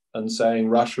direction and saying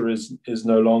Russia is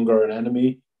no longer an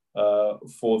enemy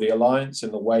for the alliance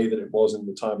in the way that it was in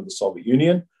the time of the Soviet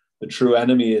Union. The true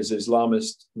enemy is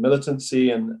Islamist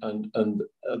militancy, and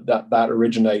that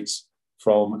originates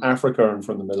from Africa and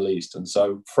from the Middle East. And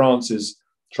so France is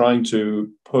trying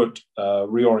to put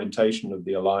reorientation of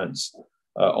the alliance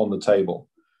on the table.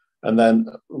 And then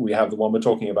we have the one we're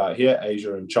talking about here,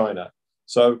 Asia and China.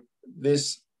 So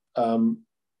this, in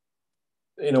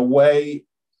a way,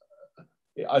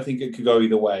 I think it could go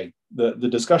either way. The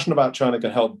discussion about China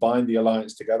can help bind the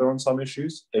alliance together on some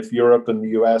issues. If Europe and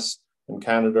the US and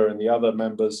Canada and the other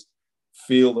members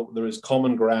feel that there is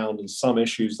common ground in some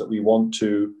issues that we want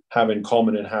to have in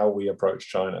common in how we approach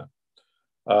China.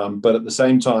 But at the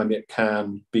same time, it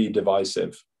can be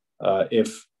divisive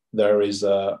if there is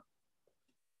a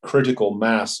critical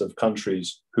mass of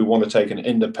countries who want to take an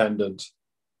independent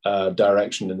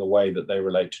direction in the way that they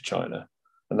relate to China.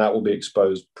 And that will be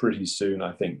exposed pretty soon,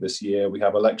 I think, this year. We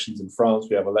have elections in France.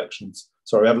 We have elections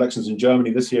in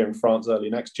Germany this year, in France early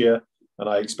next year. And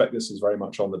I expect this is very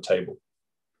much on the table.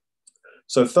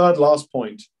 So third, last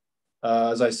point,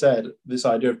 as I said, this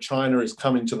idea of China is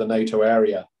coming to the NATO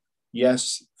area.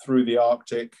 Yes, through the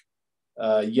Arctic,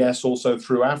 yes, also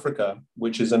through Africa,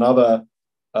 which is another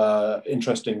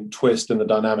interesting twist in the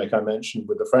dynamic I mentioned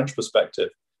with the French perspective.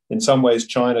 In some ways,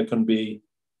 China can be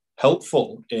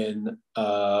helpful in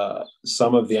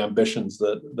some of the ambitions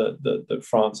that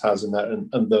France has in that,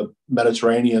 and the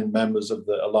Mediterranean members of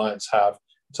the alliance have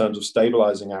in terms of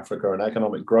stabilizing Africa and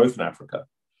economic growth in Africa.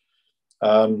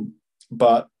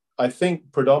 But I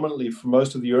think predominantly for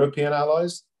most of the European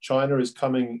allies, China is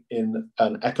coming in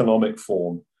an economic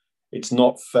form. It's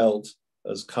not felt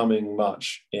as coming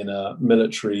much in a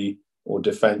military or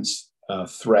defense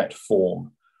threat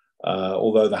form.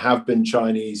 Although there have been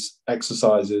Chinese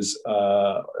exercises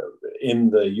in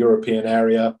the European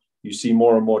area, you see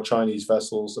more and more Chinese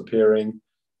vessels appearing.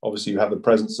 Obviously, you have the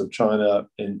presence of China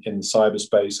in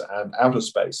cyberspace and outer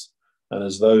space. And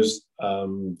as those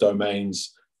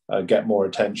domains get more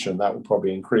attention, that will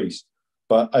probably increase.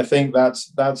 But I think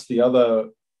that's the other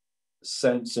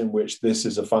sense in which this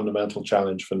is a fundamental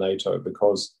challenge for NATO,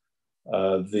 because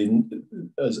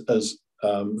as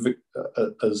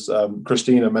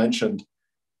Christina mentioned,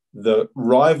 the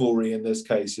rivalry in this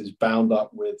case is bound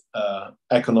up with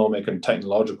economic and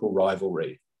technological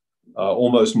rivalry,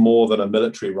 almost more than a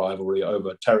military rivalry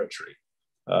over territory,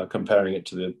 comparing it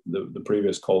to the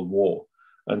previous Cold War.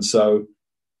 And so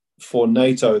for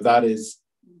NATO, that is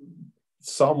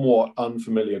somewhat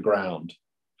unfamiliar ground,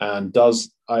 and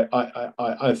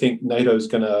I think NATO is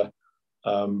going to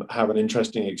have an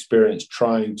interesting experience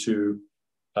trying to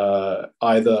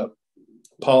either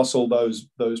parcel those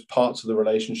parts of the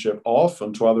relationship off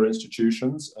onto other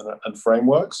institutions and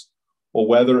frameworks, or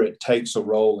whether it takes a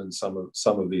role in some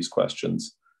of these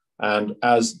questions. And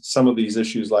as some of these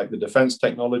issues, like the defense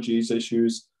technologies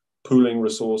issues, pooling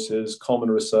resources, common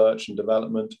research and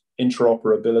development,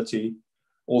 interoperability,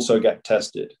 also get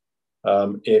tested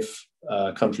if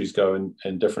countries go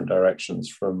in different directions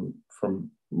from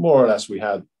more or less we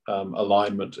had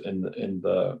alignment in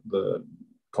the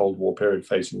Cold War period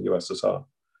facing the USSR.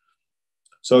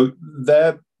 So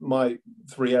they're my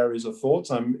three areas of thoughts.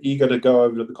 I'm eager to go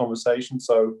over to the conversation,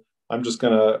 so I'm just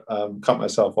going to cut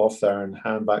myself off there and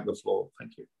hand back the floor.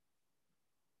 Thank you.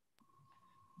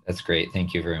 That's great.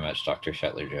 Thank you very much, Dr.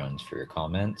 Shetler-Jones, for your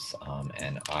comments.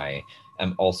 And I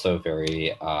am also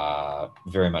very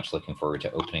much looking forward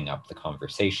to opening up the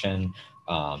conversation.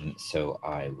 So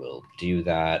I will do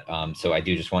that. So I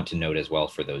do just want to note as well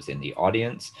for those in the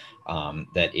audience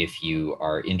that if you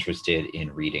are interested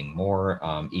in reading more,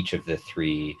 each of the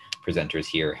three presenters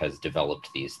here has developed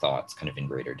these thoughts kind of in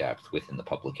greater depth within the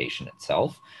publication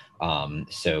itself.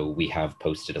 So we have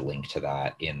posted a link to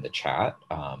that in the chat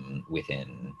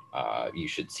within, you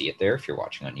should see it there if you're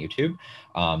watching on YouTube.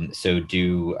 So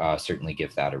do certainly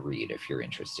give that a read if you're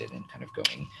interested in kind of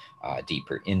going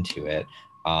deeper into it.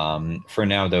 For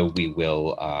now, though, we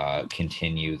will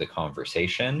continue the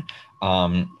conversation.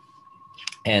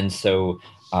 And so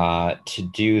to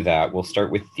do that, we'll start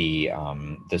with the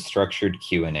structured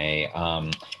Q&A.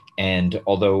 And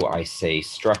although I say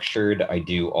structured, I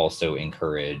do also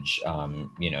encourage,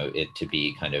 it to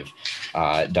be kind of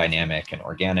dynamic and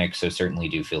organic. So certainly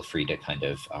do feel free to kind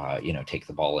of, take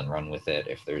the ball and run with it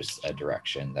if there's a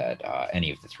direction that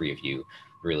any of the three of you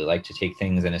really like to take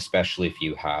things, and especially if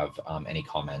you have any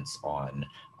comments on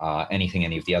anything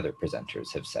any of the other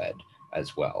presenters have said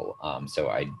as well. So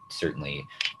I certainly,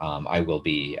 I will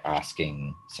be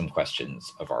asking some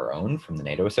questions of our own from the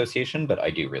NATO Association, but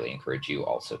I do really encourage you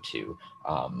also to,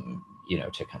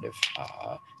 to kind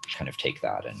of take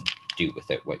that and do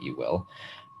with it what you will.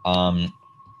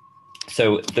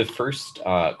 So the first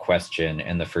question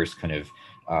and the first kind of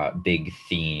big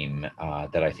theme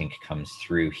that I think comes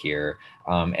through here,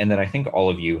 and that I think all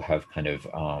of you have kind of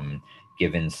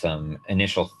given some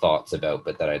initial thoughts about,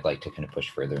 but that I'd like to kind of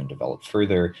push further and develop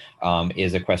further,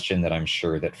 is a question that I'm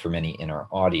sure that for many in our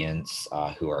audience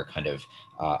who are kind of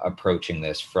approaching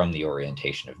this from the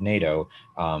orientation of NATO,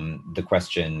 the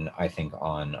question I think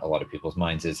on a lot of people's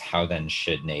minds is how then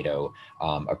should NATO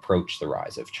approach the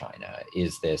rise of China?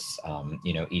 Is this,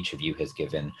 each of you has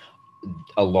given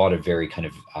a lot of very kind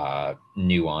of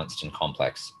nuanced and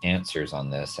complex answers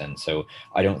on this. And so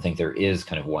I don't think there is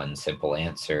kind of one simple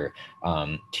answer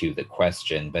to the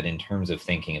question, but in terms of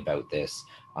thinking about this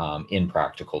in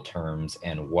practical terms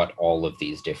and what all of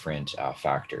these different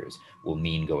factors will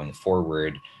mean going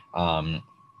forward,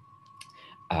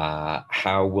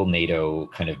 how will NATO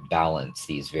kind of balance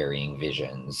these varying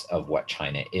visions of what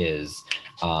China is,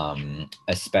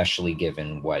 especially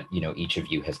given what, each of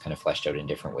you has kind of fleshed out in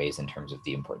different ways in terms of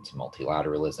the importance of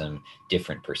multilateralism,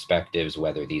 different perspectives,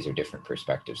 whether these are different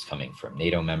perspectives coming from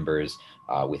NATO members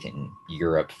within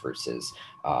Europe versus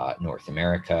North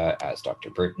America, as Dr.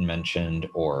 Burton mentioned,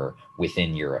 or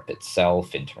within Europe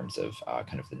itself in terms of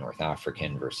kind of the North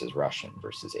African versus Russian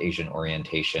versus Asian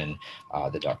orientation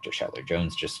that Dr.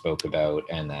 Shetler-Jones just spoke about,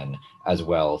 and then as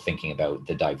well thinking about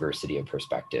the diversity of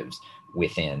perspectives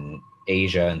within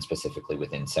Asia and specifically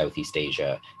within Southeast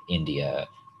Asia, India,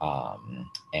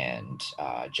 and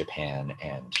Japan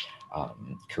and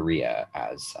Korea,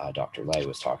 as Dr. Lei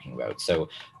was talking about. So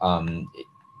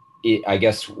I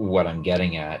guess what I'm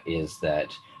getting at is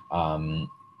that,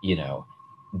 you know,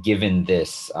 given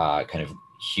this kind of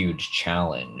huge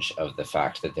challenge of the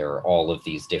fact that there are all of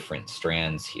these different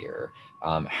strands here,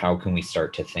 how can we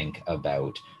start to think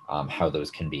about how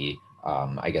those can be,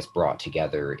 I guess, brought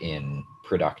together in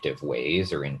productive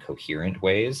ways or in coherent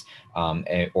ways,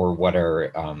 or what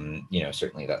are, you know,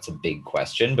 certainly that's a big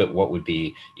question, but what would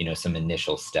be, you know, some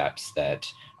initial steps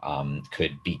that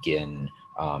could begin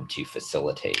to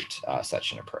facilitate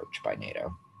such an approach by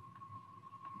NATO?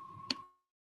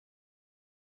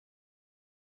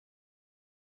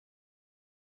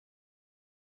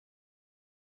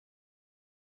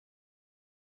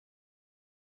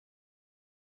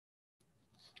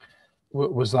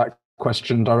 Was that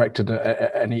question directed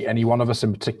at any one of us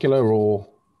in particular, or?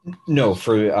 No,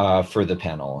 for the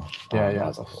panel. Yeah.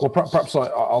 As a whole. Well, perhaps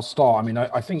I'll start. I mean,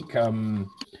 I think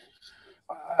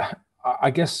I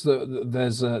guess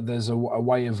there's a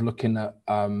way of looking at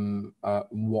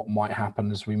what might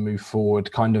happen as we move forward,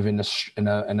 kind of in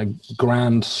a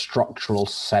grand structural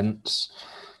sense,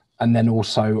 and then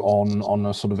also on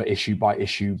a sort of issue by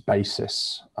issue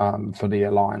basis for the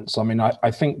alliance. I mean, I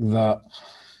think that,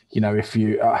 you know, if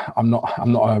you, I'm not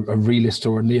a realist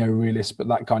or a neo-realist, but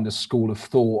that kind of school of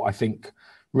thought, I think,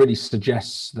 really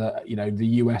suggests that, you know, the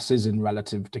US is in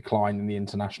relative decline in the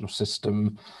international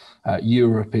system.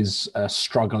 Europe is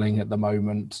struggling at the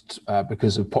moment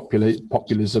because of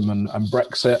populism and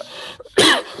Brexit,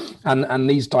 and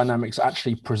these dynamics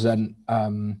actually present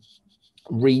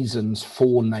reasons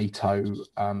for NATO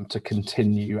to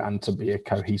continue and to be a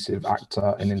cohesive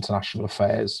actor in international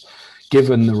affairs,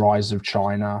 given the rise of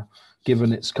China,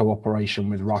 given its cooperation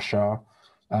with Russia.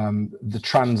 The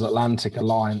Transatlantic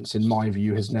alliance, in my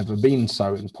view, has never been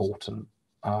so important.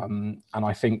 And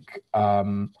I think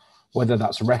whether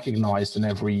that's recognized in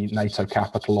every NATO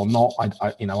capital or not, I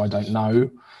don't know.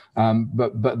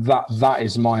 But that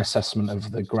is my assessment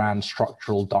of the grand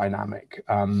structural dynamic,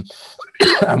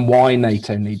 and why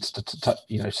NATO needs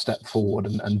to step forward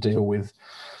and deal with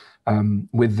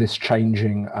this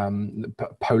changing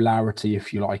polarity,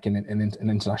 if you like, in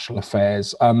international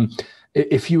affairs.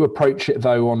 If you approach it,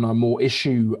 though, on a more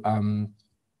issue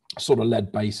sort of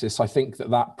led basis, I think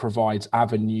that provides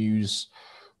avenues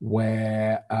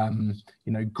where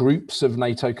groups of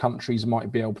NATO countries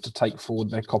might be able to take forward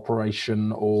their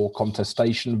cooperation or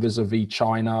contestation vis-a-vis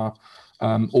China,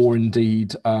 or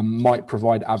indeed might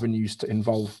provide avenues to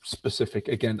involve specific,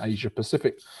 again,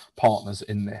 Asia-Pacific partners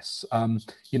in this.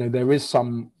 There is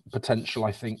some potential,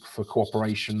 I think, for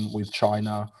cooperation with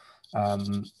China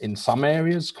in some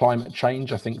areas. Climate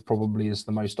change, I think, probably is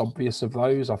the most obvious of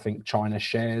those. I think China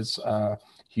shares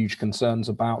huge concerns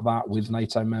about that with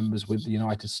NATO members, with the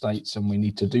United States, and we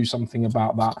need to do something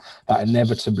about that. That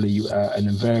inevitably and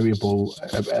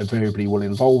invariably will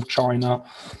involve China.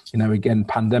 Again,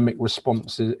 pandemic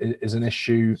response is an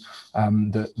issue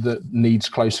that needs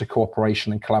closer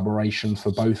cooperation and collaboration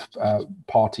for both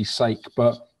parties' sake.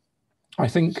 But I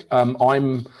think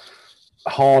I'm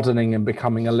hardening and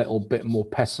becoming a little bit more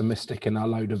pessimistic in a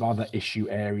load of other issue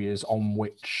areas on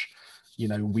which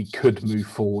we could move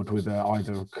forward with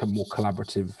either a more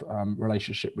collaborative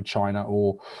relationship with China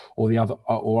or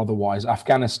otherwise.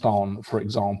 Afghanistan, for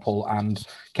example, and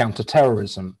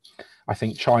counterterrorism. I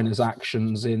think China's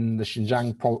actions in the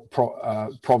Xinjiang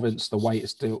province, the way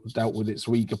it's dealt with its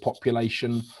Uyghur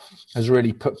population, has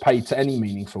really put paid to any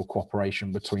meaningful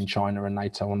cooperation between China and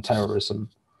NATO on terrorism,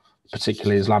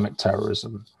 particularly Islamic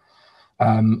terrorism.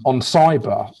 On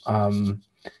cyber,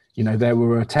 there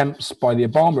were attempts by the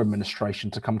Obama administration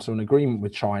to come to an agreement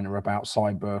with China about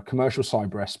commercial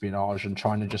cyber espionage, and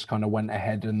China just kind of went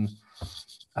ahead and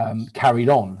carried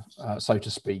on, so to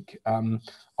speak.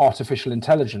 Artificial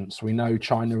intelligence, we know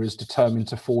China is determined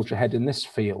to forge ahead in this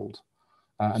field,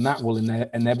 and that will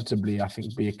inevitably, I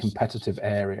think, be a competitive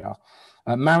area.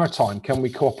 Maritime, can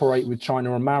we cooperate with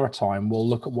China on maritime? We'll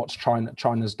look at what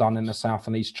China's done in the South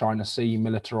and East China Sea,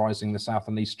 militarizing the South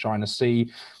and East China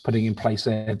Sea, putting in place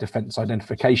air defense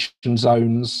identification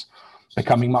zones,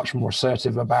 becoming much more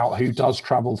assertive about who does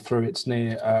travel through its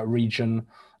near region.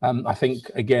 I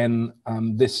think, again,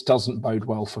 this doesn't bode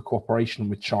well for cooperation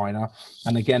with China.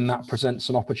 And again, that presents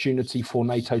an opportunity for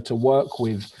NATO to work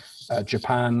with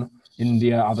Japan,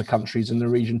 India, other countries in the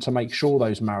region to make sure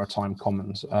those maritime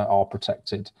commons are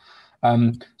protected.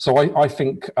 So I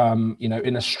think, you know,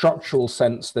 in a structural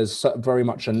sense, there's very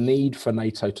much a need for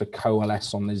NATO to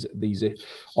coalesce on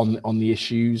on the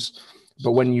issues.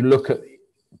 But when you look at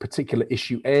particular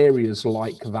issue areas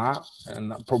like that,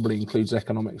 and that probably includes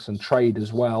economics and trade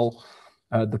as well,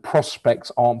 the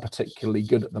prospects aren't particularly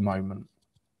good at the moment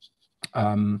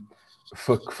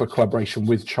for collaboration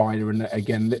with China. And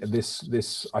again,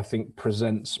 this I think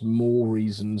presents more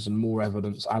reasons and more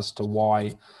evidence as to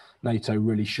why NATO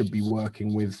really should be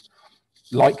working with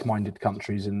like-minded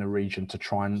countries in the region to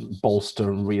try and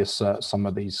bolster and reassert some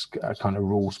of these kind of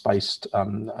rules-based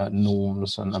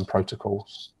norms and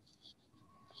protocols.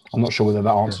 I'm not sure whether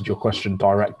that answered your question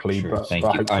directly, but thank you.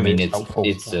 hopefully I mean, it's helpful.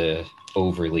 It's a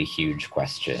overly huge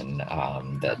question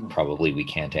that probably we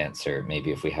can't answer.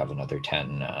 Maybe if we have another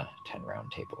 10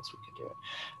 round tables, we could do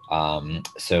it.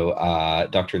 So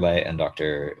Dr. Lei and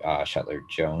Dr.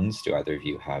 Shetler-Jones, do either of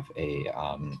you have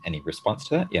any response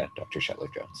to that? Yeah, Dr.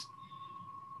 Shetler-Jones.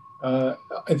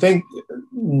 I think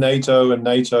NATO and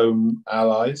NATO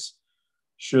allies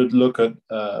should look at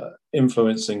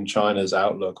influencing China's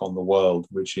outlook on the world,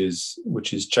 which is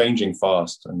changing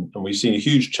fast, and we've seen a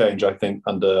huge change, I think,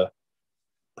 under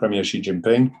Premier Xi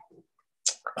Jinping.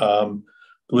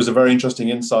 There was a very interesting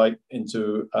insight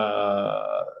into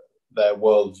their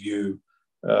worldview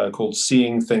called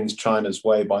 "Seeing Things China's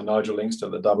Way" by Nigel Inkster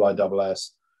at the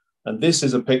IISS, and this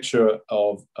is a picture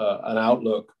of an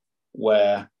outlook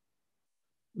where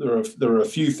there are a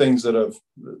few things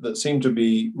that seem to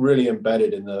be really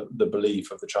embedded in the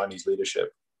belief of the Chinese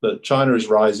leadership, that China is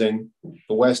rising,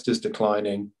 the West is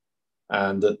declining,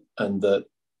 and that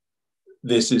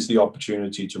this is the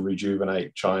opportunity to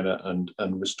rejuvenate China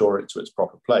and restore it to its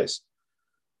proper place.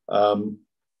 I'm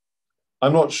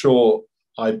not sure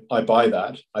I buy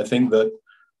that. I think that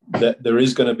there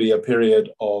is going to be a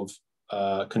period of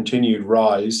continued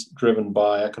rise driven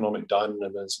by economic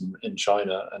dynamism in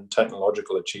China and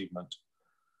technological achievement.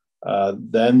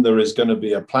 Then there is going to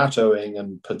be a plateauing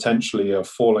and potentially a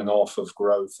falling off of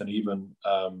growth, and even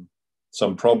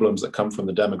some problems that come from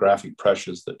the demographic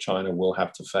pressures that China will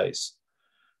have to face.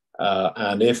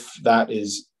 And if that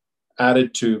is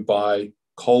added to by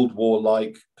Cold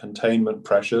War-like containment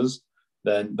pressures,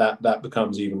 then that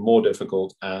becomes even more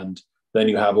difficult. And then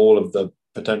you have all of the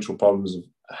potential problems of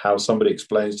how somebody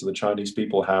explains to the Chinese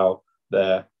people how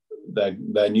their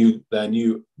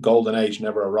new golden age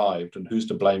never arrived, and who's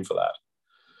to blame for that.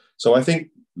 So I think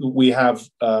we have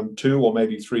 2 or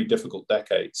maybe 3 difficult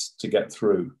decades to get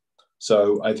through.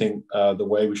 So I think the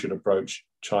way we should approach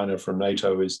China from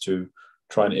NATO is to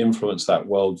try and influence that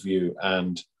worldview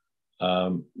and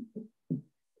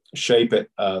shape it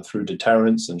through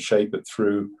deterrence, and shape it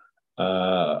through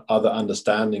other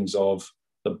understandings of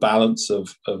the balance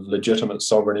of legitimate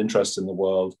sovereign interests in the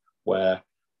world, where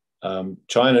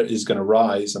China is going to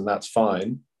rise, and that's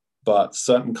fine, but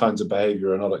certain kinds of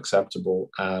behavior are not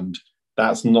acceptable. And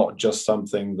that's not just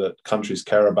something that countries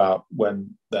care about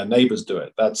when their neighbors do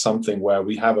it. That's something where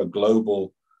we have a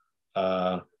global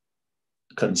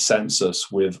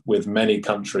consensus with many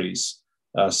countries.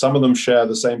 Some of them share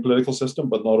the same political system,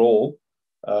 but not all.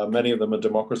 Many of them are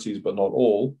democracies, but not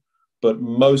all. But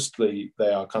mostly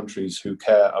they are countries who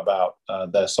care about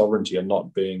their sovereignty and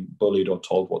not being bullied or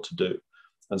told what to do.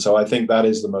 And so I think that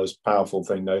is the most powerful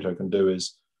thing NATO can do,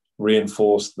 is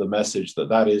reinforce the message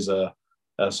that is a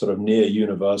sort of near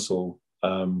universal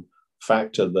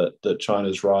factor that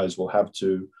China's rise will have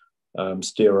to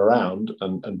steer around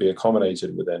and be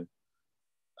accommodated within.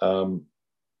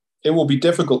 It will be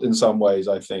difficult in some ways,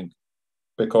 I think,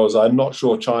 because I'm not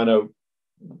sure China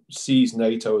sees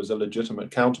NATO as a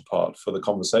legitimate counterpart for the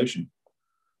conversation.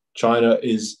 China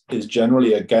is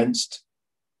generally against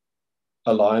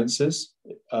alliances.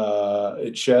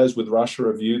 It shares with Russia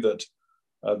a view that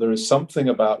there is something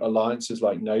about alliances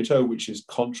like NATO which is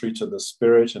contrary to the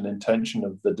spirit and intention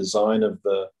of the design of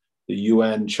the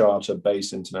UN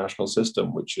Charter-based international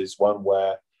system, which is one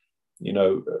where, you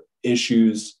know,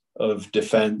 issues of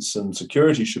defense and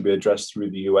security should be addressed through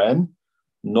the UN,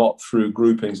 not through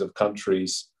groupings of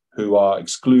countries who are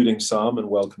excluding some and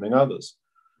welcoming others.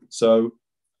 So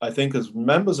I think as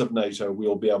members of NATO,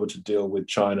 we'll be able to deal with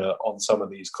China on some of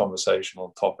these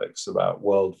conversational topics about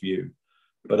worldview.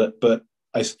 But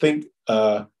I think,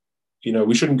 you know,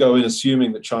 we shouldn't go in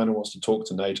assuming that China wants to talk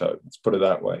to NATO. Let's put it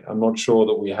that way. I'm not sure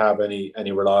that we have any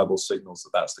reliable signals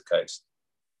that that's the case.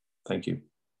 Thank you.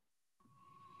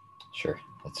 Sure,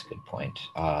 that's a good point.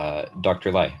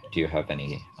 Dr. Lai, do you have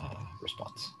any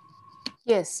response?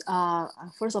 Yes.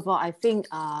 First of all, I think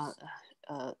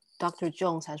Dr.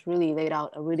 Jones has really laid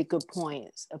out a really good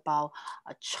point about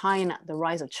China, the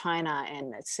rise of China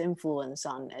and its influence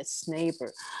on its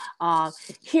neighbor.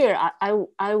 Here,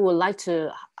 I would like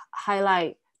to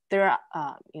highlight there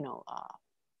are,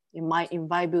 in my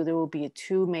view, there will be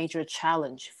two major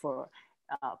challenges for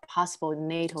possible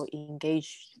NATO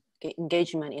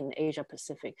engagement in Asia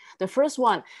Pacific. The first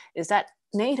one is that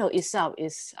NATO itself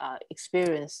is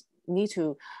need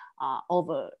to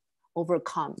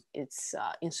overcome its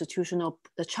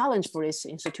the challenge for its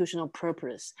institutional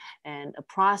purpose and a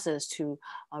process to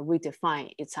redefine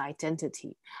its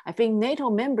identity. I think NATO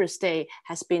member state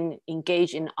has been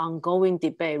engaged in ongoing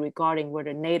debate regarding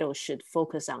whether NATO should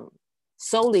focus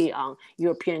solely on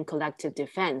European collective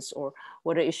defense, or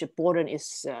whether it should broaden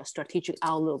its strategic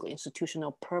outlook,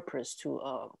 institutional purpose to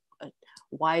a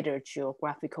wider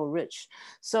geographical reach.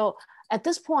 So at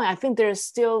this point, I think there is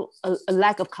still a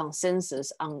lack of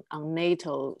consensus on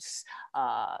NATO's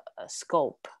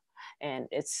scope and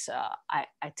its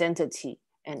identity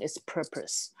and its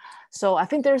purpose. So I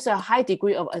think there's a high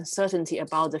degree of uncertainty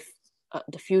about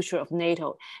the future of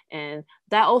NATO, and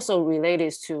that also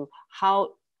relates to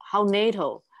how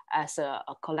NATO as a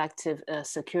collective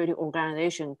security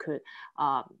organization could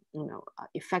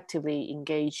effectively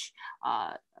engage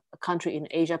a country in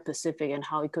Asia Pacific, and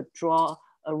how it could draw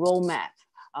a roadmap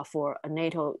for a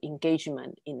NATO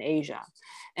engagement in Asia.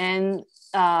 And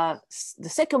the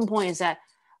second point is that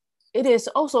it is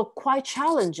also quite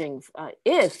challenging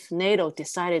if NATO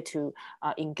decided to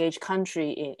engage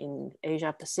country in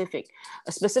Asia Pacific.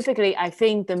 Specifically, I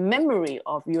think the memory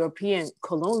of European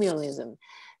colonialism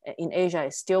in Asia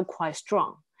is still quite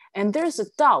strong. And there's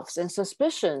doubts and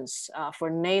suspicions for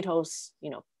NATO's,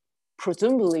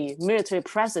 presumably military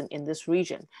presence in this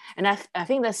region. And I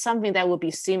think that's something that would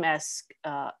be seen as,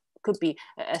 could be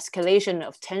an escalation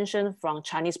of tension from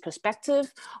Chinese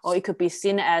perspective, or it could be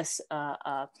seen as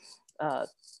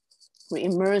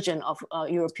re-emergence of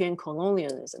European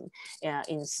colonialism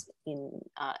in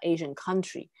Asian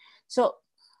country. So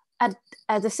at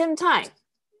the same time,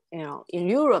 in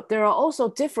Europe, there are also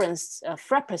different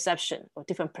threat perception or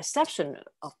different perception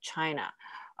of China.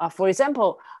 For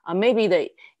example, maybe the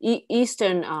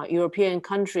Eastern European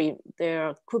country,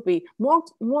 there could be more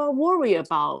worry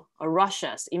about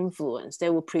Russia's influence.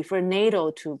 They would prefer NATO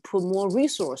to put more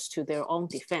resource to their own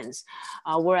defense,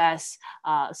 whereas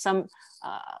some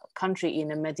country in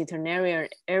the Mediterranean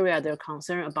area, they're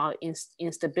concerned about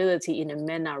instability in the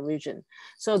MENA region.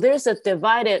 So there's a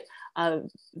divided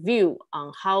view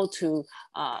on how to,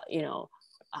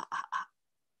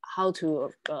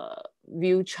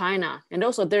 view China, and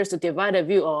also there's a divided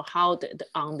view of how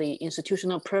on the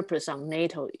institutional purpose of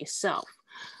NATO itself.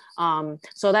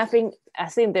 So I think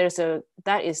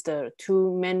that is the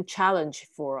two main challenge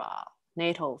for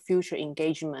NATO future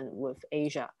engagement with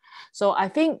Asia. So I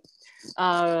think,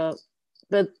 but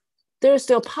there's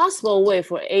still a possible way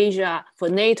for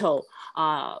NATO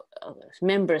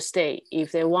member state,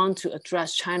 if they want to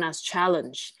address China's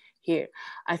challenge here.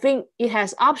 I think it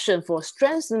has option for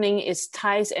strengthening its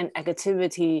ties and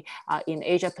activity in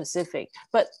Asia Pacific,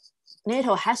 but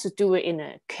NATO has to do it in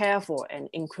a careful and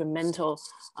incremental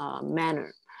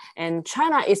manner. And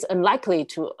China is unlikely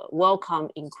to welcome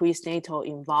increased NATO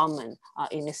involvement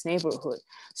in its neighborhood.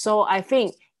 So I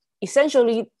think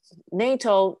essentially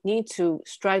NATO needs to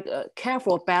strike a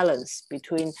careful balance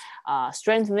between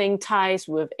strengthening ties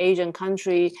with Asian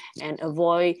countries and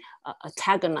avoid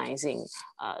antagonizing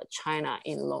China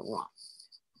in the long run.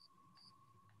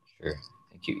 Sure,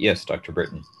 thank you. Yes, Dr.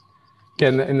 Burton. Yeah,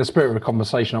 in the spirit of a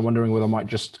conversation, I'm wondering whether I might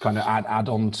just kind of add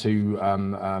on to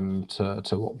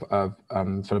what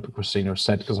Philip and Christina have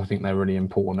said, because I think they're really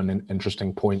important and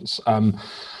interesting points.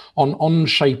 On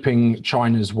shaping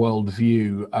China's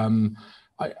worldview,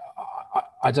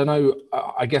 I don't know.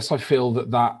 I guess I feel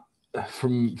that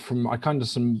from kind of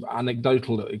some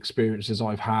anecdotal experiences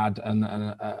I've had, and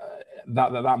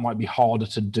that might be harder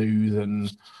to do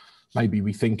than maybe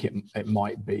we think it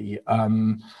might be. I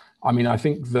mean, I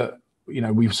think that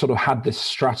we've sort of had this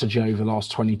strategy over the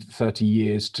last 20 to 30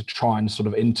 years to try and sort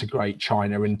of integrate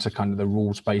China into kind of the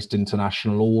rules-based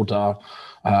international order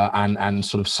and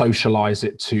sort of socialize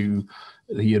it to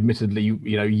the admittedly,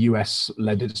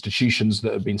 US-led institutions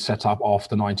that have been set up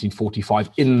after 1945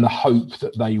 in the hope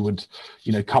that they would,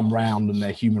 come round and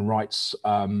their human rights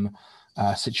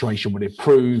situation would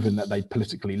improve and that they'd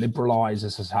politically liberalize,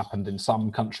 as has happened in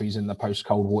some countries in the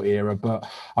post-Cold War era. But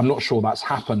I'm not sure that's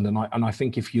happened. And I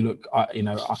think if you look,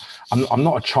 I'm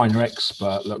not a China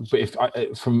expert, but if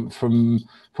from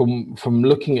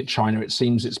looking at China, it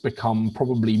seems it's become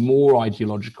probably more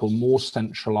ideological, more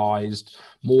centralized,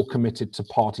 more committed to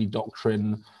party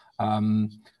doctrine,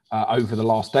 over the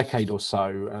last decade or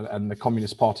so, and the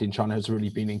Communist Party in China has really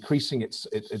been increasing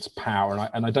its power,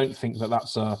 and I don't think that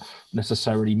that's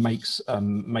necessarily makes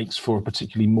for a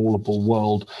particularly malleable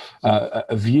world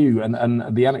a view.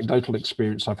 And the anecdotal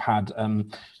experience I've had,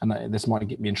 and this might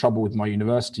get me in trouble with my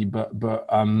university, but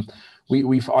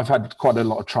I've had quite a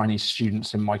lot of Chinese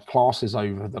students in my classes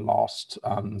over the last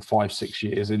 5-6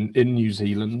 years in New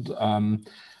Zealand,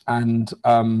 and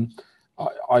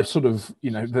I sort of,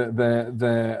 you know,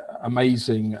 they're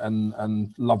amazing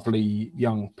and lovely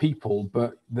young people,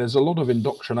 but there's a lot of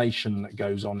indoctrination that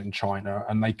goes on in China,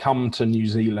 and they come to New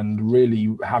Zealand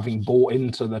really having bought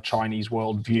into the Chinese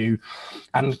worldview,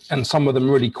 and some of them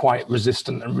really quite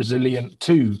resistant and resilient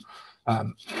to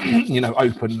you know,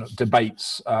 open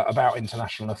debates about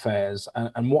international affairs.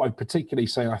 And what I particularly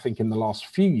say, I think, in the last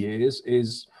few years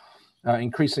is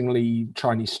increasingly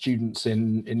Chinese students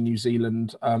in New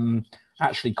Zealand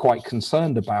actually quite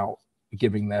concerned about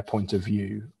giving their point of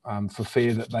view for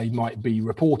fear that they might be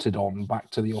reported on back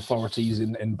to the authorities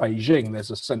in Beijing. There's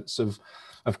a sense of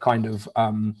kind of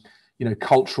you know,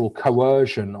 cultural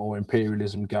coercion or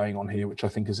imperialism going on here, which I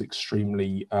think is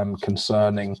extremely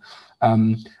concerning.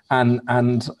 So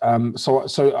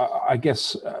I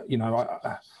guess you know,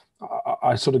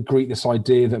 I sort of greet this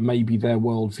idea that maybe their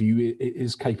worldview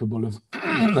is capable of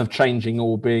of changing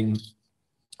or being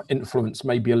influenced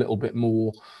maybe a little bit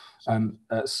more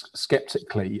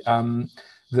skeptically.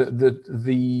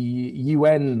 The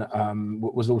UN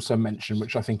was also mentioned,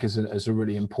 which I think is a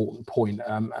really important point.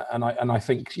 And I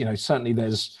think, you know, certainly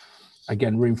there's,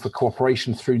 again, room for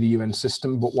cooperation through the UN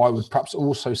system. But what I would perhaps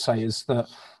also say is that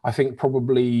I think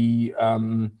probably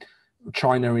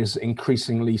China is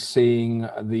increasingly seeing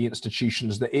the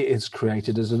institutions that it has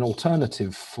created as an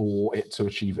alternative for it to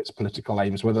achieve its political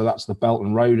aims, whether that's the Belt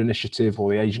and Road Initiative or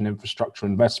the Asian Infrastructure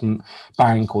Investment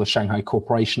Bank or the Shanghai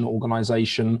Cooperation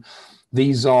Organization.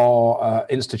 These are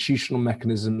institutional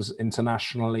mechanisms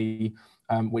internationally,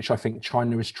 which I think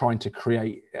China is trying to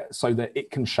create so that it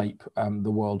can shape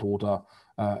the world order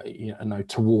you know,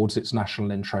 towards its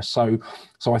national interests. So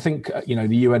I think you know,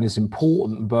 the UN is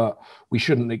important, but we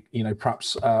shouldn't, you know,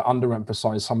 perhaps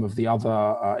underemphasize some of the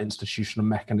other institutional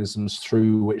mechanisms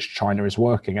through which China is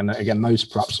working. And again, those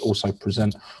perhaps also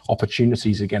present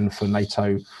opportunities again for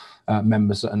NATO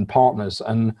members and partners.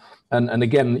 And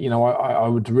again, you know, I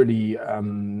would really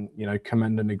you know,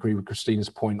 commend and agree with Christina's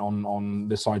point on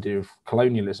this idea of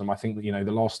colonialism. I think that, you know,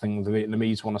 the last thing the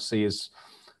Vietnamese want to see is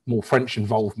more French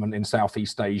involvement in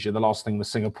Southeast Asia. The last thing the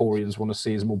Singaporeans want to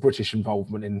see is more British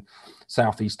involvement in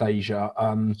Southeast Asia.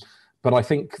 But I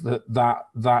think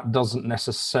that doesn't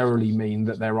necessarily mean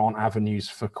that there aren't avenues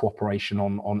for cooperation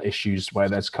on issues where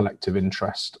there's collective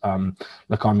interest.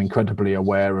 Look, I'm incredibly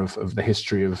aware of the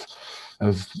history of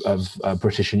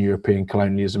British and European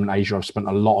colonialism in Asia. I've spent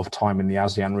a lot of time in the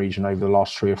ASEAN region over the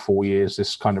last 3 or 4 years.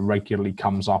 This kind of regularly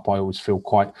comes up. I always feel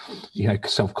quite, you know,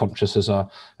 self-conscious as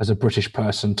a British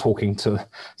person talking to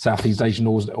Southeast Asian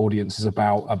audiences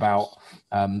about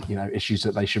you know, issues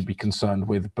that they should be concerned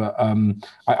with. But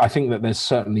I think that there's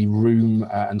certainly room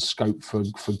and scope for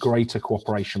greater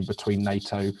cooperation between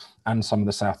NATO and some of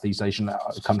the Southeast Asian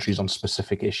countries on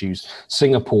specific issues.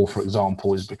 Singapore, for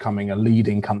example, is becoming a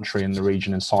leading country in the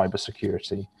region in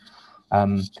cybersecurity.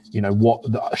 You know,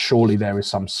 surely there is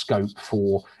some scope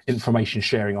for information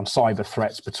sharing on cyber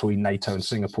threats between NATO and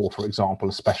Singapore, for example,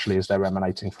 especially as they're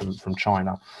emanating from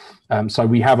China. So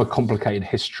we have a complicated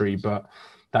history, but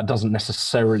that doesn't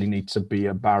necessarily need to be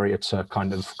a barrier to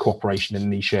kind of cooperation in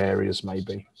niche areas,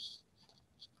 maybe.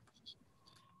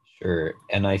 Sure.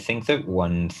 And I think that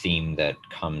one theme that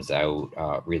comes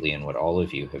out really in what all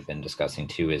of you have been discussing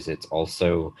too is it's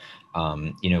also,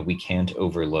 you know, we can't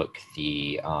overlook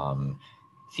the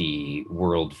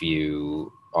worldview,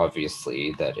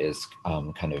 obviously, that is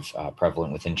kind of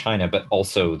prevalent within China, but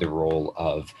also the role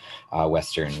of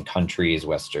Western countries,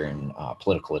 Western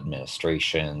political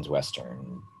administrations,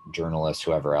 Western journalists,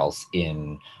 whoever else,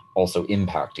 in also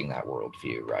impacting that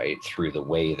worldview, right, through the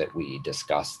way that we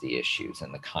discuss the issues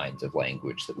and the kinds of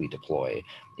language that we deploy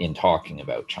in talking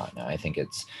about China. I think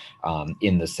it's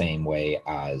in the same way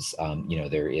as, you know,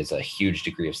 there is a huge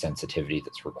degree of sensitivity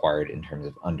that's required in terms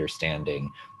of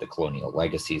understanding the colonial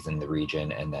legacies in the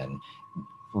region and then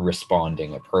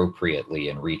responding appropriately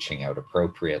and reaching out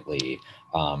appropriately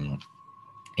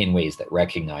in ways that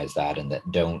recognize that and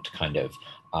that don't kind of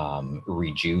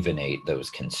rejuvenate those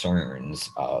concerns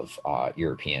of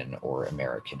European or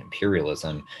American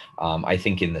imperialism. I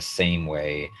think in the same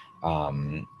way,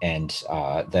 and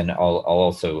then I'll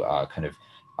also kind of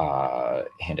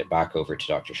hand it back over to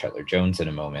Dr. Shetler-Jones in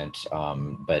a moment.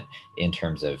 But in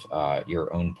terms of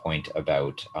your own point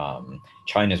about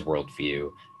China's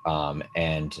worldview,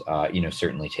 and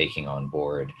certainly taking on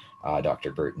board,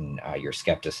 Dr. Burton, your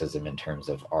skepticism in terms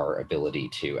of our ability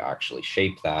to actually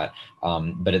shape that.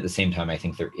 But at the same time, I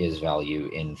think there is value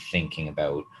in thinking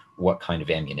about what kind of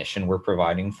ammunition we're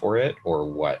providing for it, or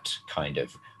what kind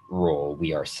of role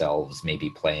we ourselves may be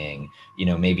playing,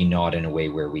 maybe not in a way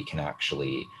where we can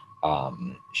actually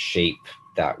shape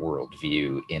that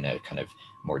worldview in a kind of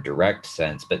more direct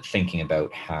sense, but thinking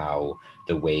about how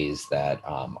the ways that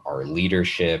our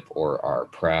leadership or our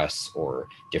press or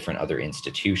different other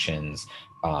institutions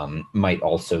might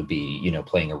also be,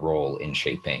 playing a role in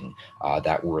shaping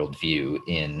that worldview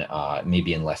in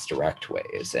maybe in less direct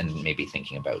ways, and maybe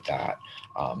thinking about that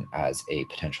as a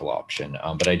potential option.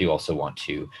 But I do also want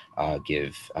to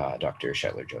give Dr.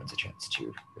 Shetler-Jones a chance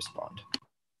to respond.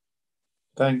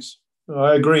 Thanks.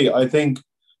 I agree. I think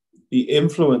the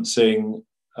influencing,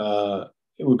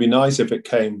 it would be nice if it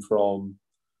came from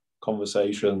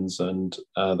conversations and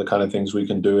the kind of things we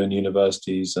can do in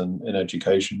universities and in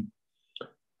education.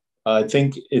 I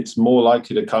think it's more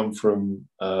likely to come from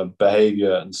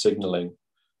behavior and signaling.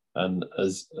 And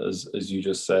as you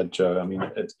just said, Joe, I mean,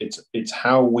 it's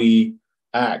how we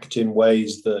act in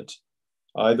ways that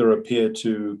either appear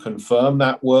to confirm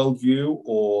that worldview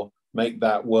or make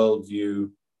that worldview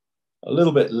a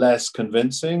little bit less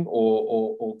convincing,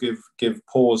 or give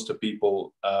pause to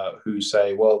people who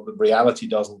say, well, the reality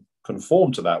doesn't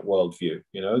conform to that worldview.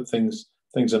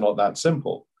 Things are not that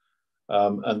simple.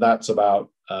 And that's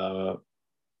about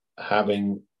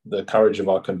having the courage of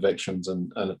our convictions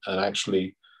and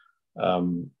actually,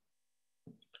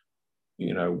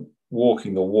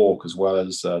 walking the walk as well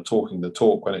as talking the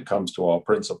talk when it comes to our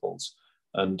principles.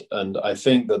 And I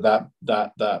think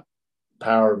that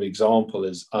power of example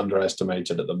is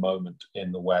underestimated at the moment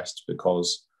in the West,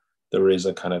 because there is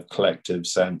a kind of collective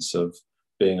sense of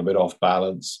being a bit off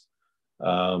balance.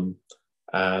 And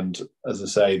as I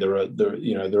say, there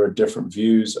are different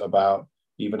views about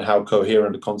even how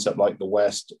coherent a concept like the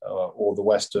West or the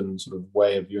Western sort of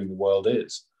way of viewing the world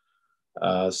is.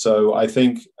 So I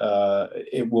think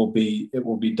it will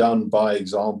be done by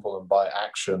example and by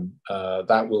action.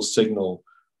 That will signal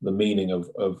the meaning of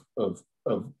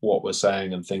what we're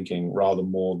saying and thinking, rather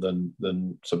more than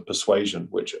some persuasion.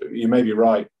 Which you may be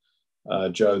right,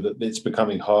 Joe, that it's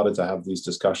becoming harder to have these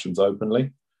discussions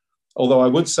openly. Although I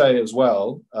would say as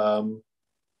well,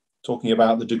 talking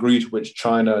about the degree to which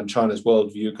China and China's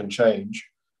worldview can change,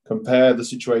 compare the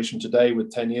situation today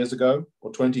with 10 years ago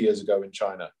or 20 years ago in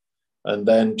China. And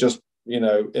then just,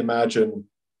 imagine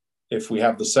if we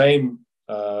have the same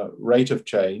rate of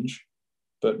change,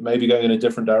 but maybe going in a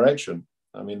different direction.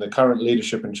 I mean, the current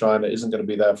leadership in China isn't going to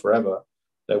be there forever.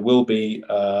 There will be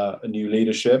a new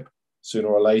leadership sooner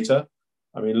or later.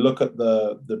 I mean, look at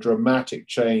the dramatic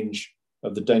change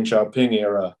of the Deng Xiaoping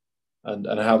era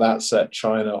and how that set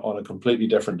China on a completely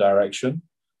different direction.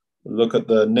 Look at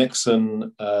the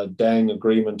Nixon-Deng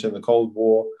agreement in the Cold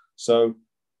War. So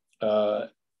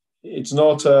it's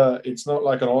not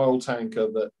like an oil tanker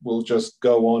that will just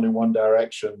go on in one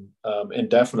direction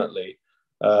indefinitely.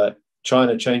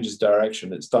 China changes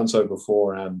direction. It's done so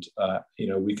before, and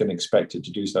we can expect it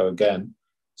to do so again.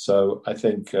 So I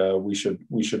think we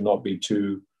should not be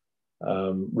too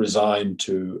resigned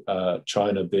to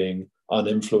China being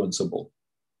uninfluenceable.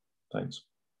 Thanks.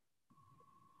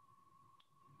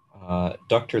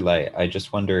 Dr. Lei, I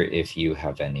just wonder if you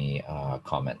have any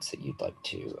comments that you'd like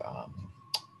to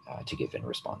give in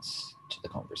response to the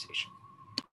conversation.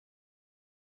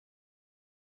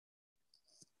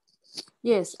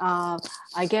 Yes, I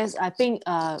think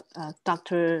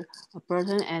Dr.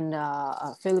 Burton and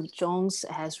Philip Jones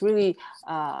has really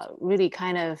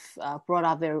kind of brought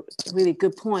up a really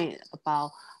good point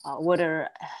about whether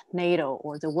NATO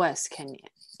or the West can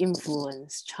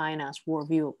influence China's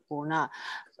worldview or not.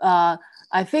 I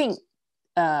think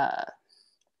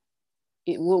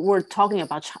we're talking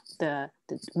about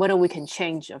whether we can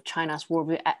change of China's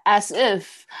worldview as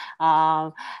if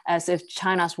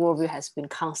China's worldview has been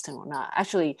constant or not.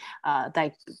 Actually,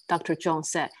 like Dr.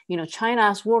 Jones said,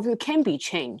 China's worldview can be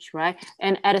changed, right?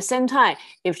 And at the same time,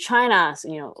 if China's,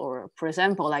 or for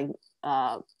example, like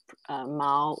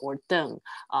Mao or Deng,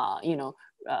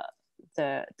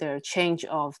 their change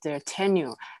of their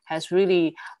tenure has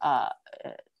really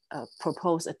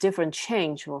proposed a different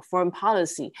change or foreign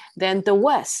policy, then the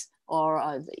West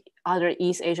or the other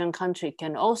East Asian country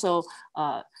can also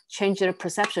change their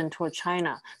perception toward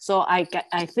China. So I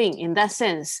think in that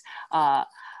sense, the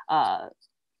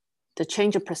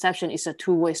change of perception is a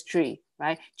two-way street,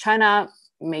 right? China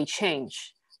may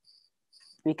change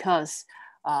because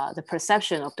the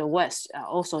perception of the West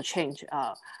also change,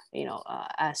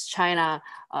 as China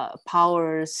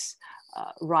powers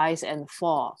rise and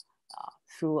fall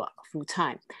through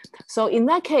time. So in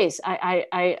that case,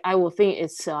 I will think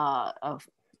it's a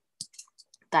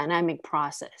dynamic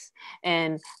process.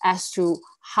 And as to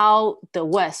how the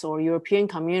West or European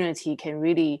community can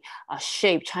really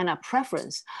shape China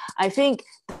preference, I think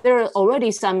there are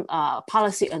already some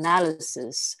policy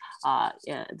analysis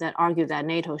that argue that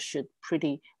NATO should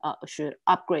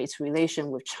upgrade its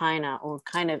relation with China, or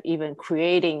kind of even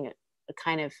creating a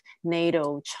kind of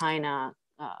NATO-China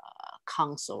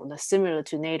council, similar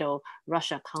to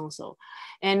NATO-Russia council,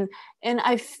 and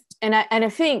I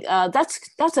think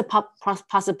that's a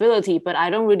possibility, but I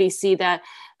don't really see that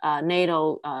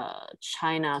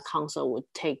NATO-China council would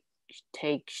take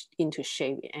into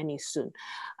shape any soon.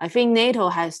 I think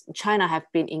China have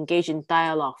been engaged in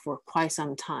dialogue for quite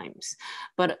some times,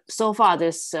 but so far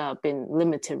there's been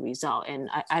limited result, and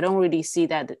I don't really see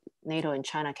that NATO and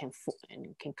China can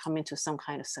come into some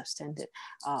kind of substantive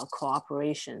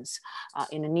cooperations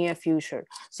in the near future.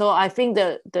 So I think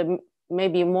the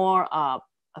maybe more a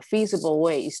feasible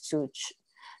way is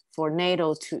for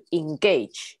NATO to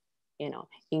engage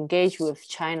with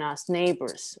China's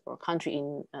neighbors or country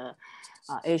in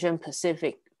Asian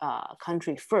Pacific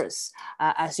country first.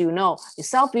 As you know,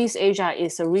 Southeast Asia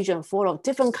is a region full of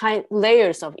different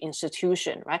layers of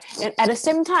institution, right? And at the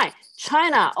same time,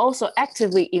 China also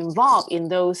actively involved in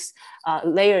those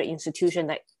layer institutions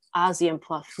like ASEAN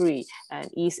Plus 3 and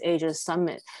East Asia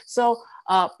Summit. So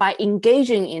by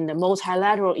engaging in the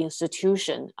multilateral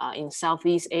institution in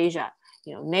Southeast Asia,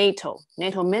 NATO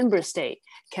member state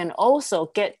can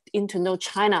also get to know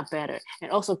China better,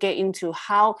 and also get into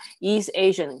how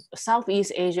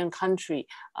Southeast Asian country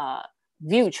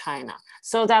view China,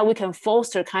 so that we can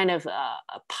foster kind of a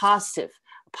positive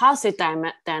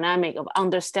dynamic of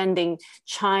understanding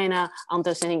China,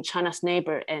 understanding China's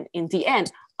neighbor, and in the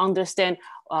end, understand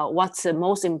what's the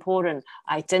most important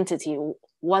identity,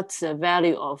 what's the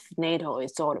value of NATO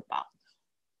is all about.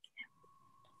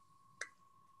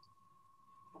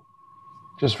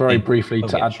 Just very briefly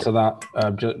to add to that,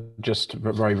 just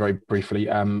very, very briefly,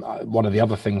 one of the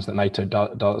other things that NATO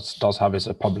does have is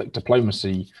a public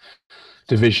diplomacy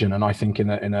division. And I think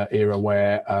in an era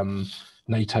where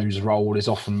NATO's role is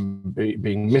often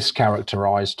being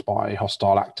mischaracterized by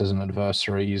hostile actors and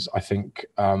adversaries, I think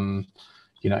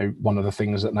one of the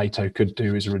things that NATO could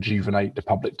do is rejuvenate the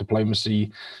public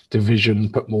diplomacy division,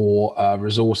 put more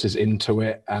resources into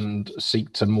it, and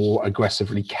seek to more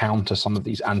aggressively counter some of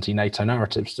these anti-NATO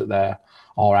narratives that there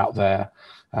are out there.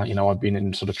 I've been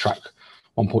in sort of track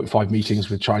 1.5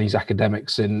 meetings with Chinese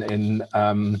academics in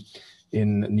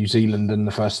New Zealand, and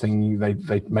the first thing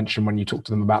they mention when you talk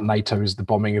to them about NATO is the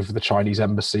bombing of the Chinese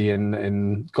embassy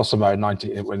in Kosovo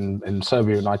in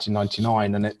Serbia in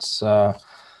 1999, and it's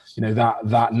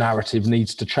that narrative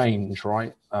needs to change,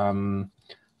 right? And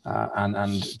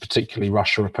particularly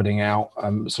Russia are putting out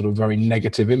sort of very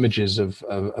negative images of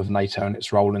NATO and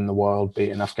its role in the world, be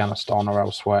it in Afghanistan or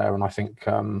elsewhere. And I think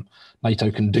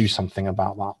NATO can do something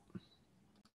about that.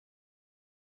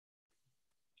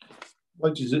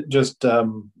 I'd just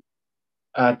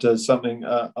add to something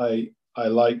I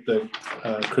like that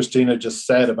Christina just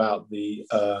said about the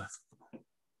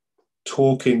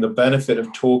benefit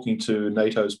of talking to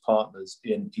NATO's partners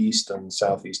in East and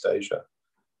Southeast Asia,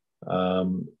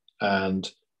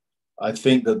 and I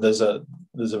think that there's a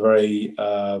very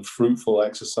fruitful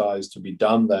exercise to be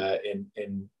done there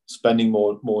in spending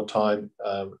more time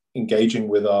engaging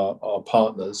with our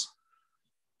partners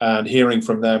and hearing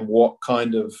from them what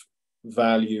kind of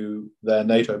value their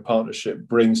NATO partnership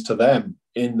brings to them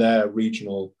in their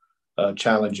regional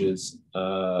challenges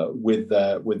with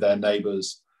their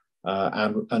neighbors.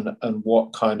 And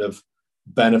what kind of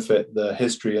benefit the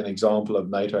history and example of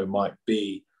NATO might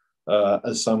be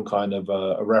as some kind of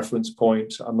a reference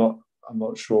point. I'm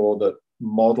not sure that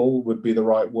model would be the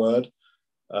right word,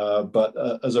 but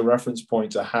as a reference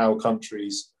point to how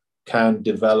countries can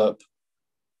develop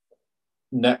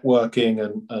networking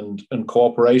and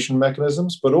cooperation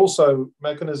mechanisms, but also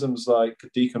mechanisms like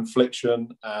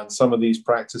deconfliction and some of these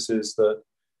practices that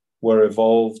were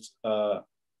evolved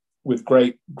with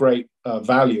great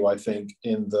value, I think,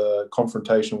 in the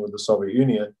confrontation with the Soviet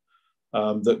Union,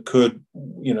 that could,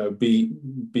 be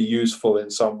useful in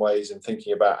some ways in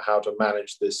thinking about how to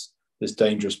manage this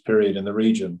dangerous period in the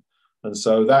region. And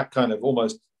so that kind of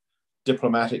almost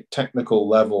diplomatic, technical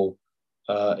level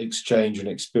exchange and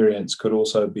experience could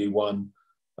also be one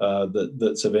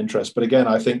that's of interest. But again,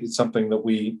 I think it's something that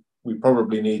we we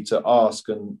probably need to ask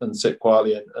and sit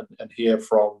quietly and hear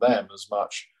from them as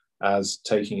much as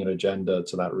taking an agenda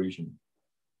to that region.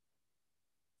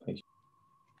 Thank you.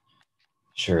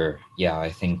 Sure. Yeah, I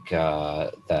think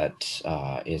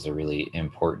that is a really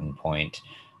important point.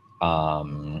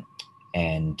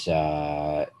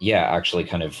 Yeah, actually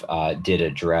kind of did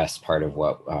address part of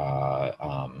what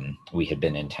we had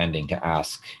been intending to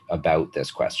ask about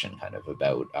this question, kind of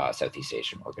about Southeast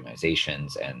Asian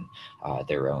organizations and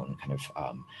their own kind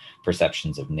of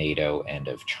perceptions of NATO and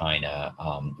of China.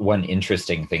 One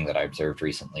interesting thing that I observed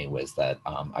recently was that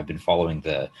I've been following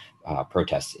the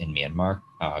protests in Myanmar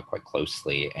quite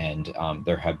closely, and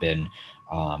there have been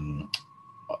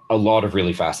a lot of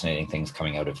really fascinating things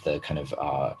coming out of the kind of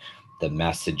the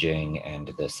messaging and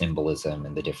the symbolism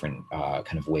and the different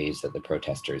kind of ways that the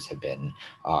protesters have been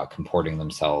comporting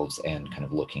themselves and kind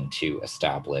of looking to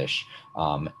establish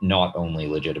not only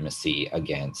legitimacy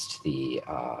against the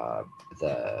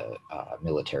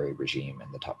military regime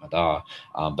and the Tatmadaw,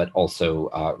 but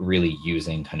also really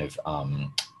using kind of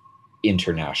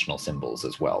international symbols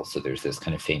as well. So there's this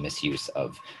kind of famous use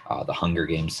of the Hunger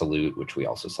Games salute, which we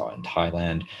also saw in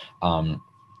Thailand.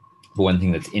 But one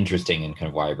thing that's interesting and kind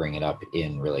of why I bring it up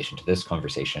in relation to this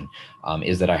conversation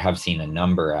is that I have seen a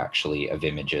number actually of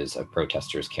images of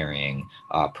protesters carrying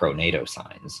pro-NATO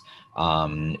signs,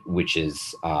 which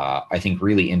is, I think,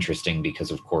 really interesting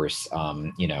because, of course,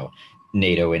 you know,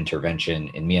 NATO intervention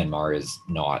in Myanmar is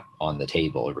not on the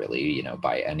table really, you know,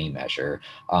 by any measure.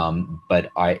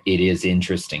 But it is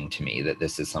interesting to me that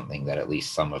this is something that at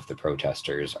least some of the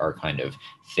protesters are kind of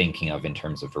thinking of in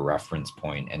terms of a reference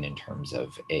point and in terms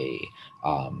of a,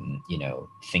 you know,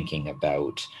 thinking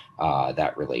about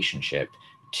that relationship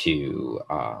to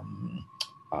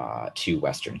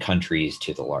Western countries,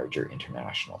 to the larger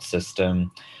international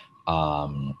system.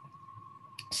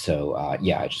 So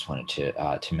yeah, I just wanted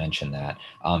to mention that.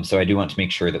 So I do want to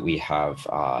make sure that we have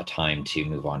time to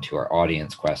move on to our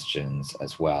audience questions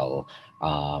as well.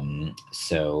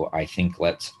 So I think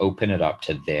let's open it up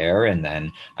to there. And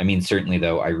then, I mean, certainly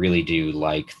though, I really do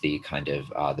like the kind of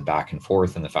the back and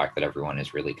forth and the fact that everyone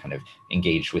is really kind of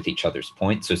engaged with each other's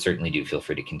points. So certainly do feel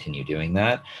free to continue doing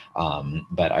that.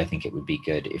 But I think it would be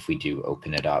good if we do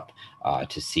open it up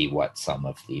to see what some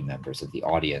of the members of the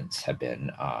audience have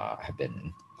been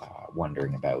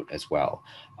wondering about as well.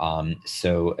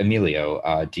 So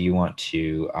Emilio, do you want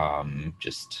to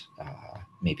just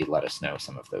maybe let us know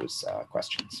some of those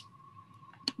questions?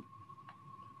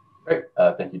 Great,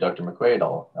 thank you, Dr. McQuaid.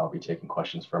 I'll be taking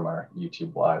questions from our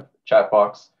YouTube live chat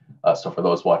box. So for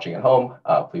those watching at home,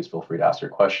 please feel free to ask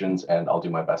your questions and I'll do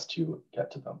my best to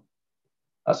get to them.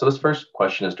 So this first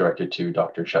question is directed to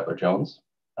Dr. Shetler-Jones.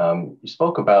 You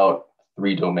spoke about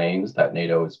 3 domains that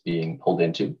NATO is being pulled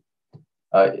into.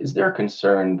 Is there a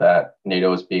concern that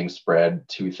NATO is being spread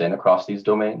too thin across these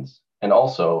domains? And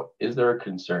also, is there a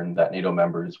concern that NATO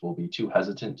members will be too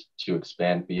hesitant to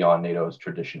expand beyond NATO's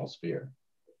traditional sphere?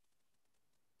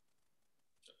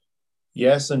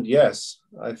 Yes and yes,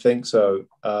 I think so.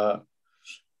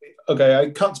 Okay,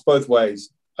 it cuts both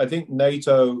ways. I think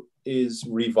NATO is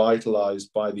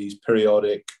revitalized by these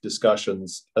periodic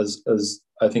discussions. As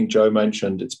I think Joe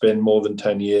mentioned, it's been more than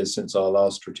 10 years since our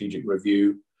last strategic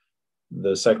review.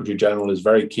 The Secretary General is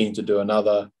very keen to do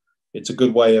another. It's a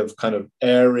good way of kind of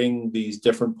airing these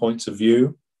different points of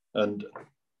view and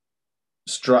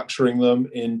structuring them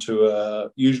into a,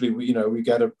 usually, we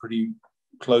get a pretty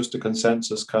close to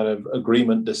consensus kind of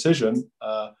agreement decision.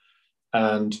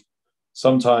 And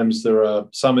sometimes there are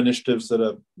some initiatives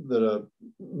that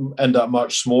end up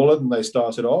much smaller than they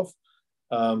started off,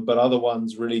 but other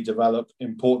ones really develop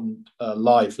important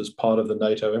life as part of the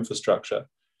NATO infrastructure.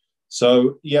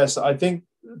 So yes, I think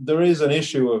there is an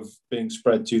issue of being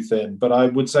spread too thin, but I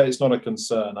would say it's not a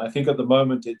concern. I think at the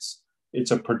moment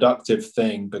it's a productive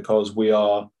thing because we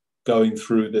are going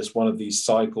through one of these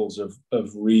cycles of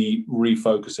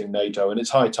refocusing NATO, and it's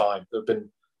high time. There have been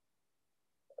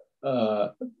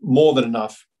more than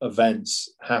enough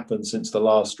events happen since the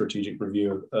last strategic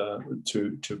review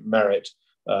to merit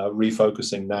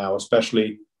refocusing now,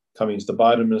 especially coming into the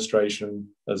Biden administration,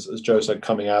 as Joe said,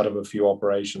 coming out of a few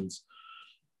operations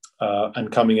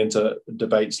and coming into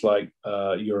debates like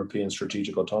European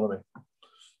strategic autonomy.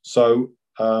 So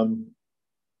can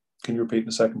you repeat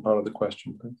the second part of the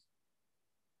question, please?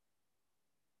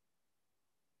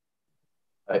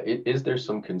 Is there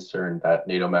some concern that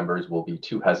NATO members will be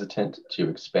too hesitant to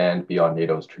expand beyond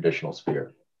NATO's traditional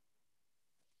sphere?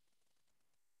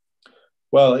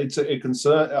 Well, it's a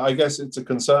concern. I guess it's a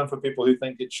concern for people who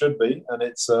think it should be, and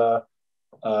it's a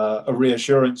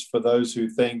reassurance for those who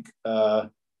think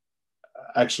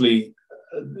actually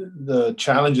the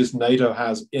challenges NATO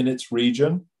has in its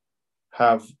region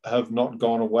have not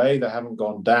gone away. They haven't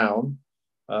gone down.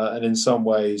 And in some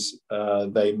ways,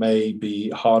 they may be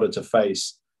harder to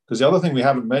face. Because the other thing we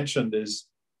haven't mentioned is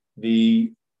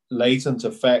the latent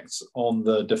effects on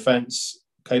the defense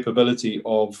capability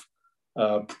of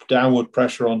downward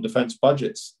pressure on defense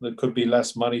budgets. There could be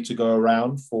less money to go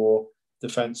around for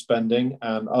defense spending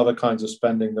and other kinds of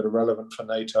spending that are relevant for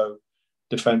NATO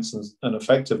defense and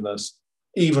effectiveness,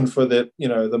 even for the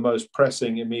most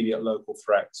pressing immediate local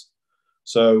threats.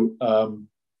 So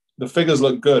the figures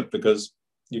look good because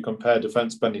you compare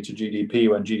defense spending to GDP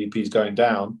when GDP is going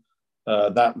down,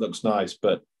 that looks nice.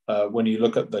 But when you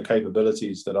look at the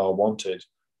capabilities that are wanted,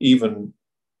 even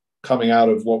coming out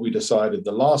of what we decided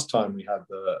the last time we had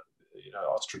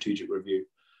our strategic review,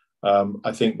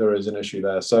 I think there is an issue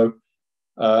there. So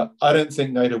I don't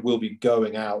think NATO will be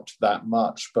going out that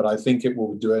much, but I think it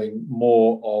will be doing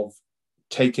more of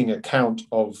taking account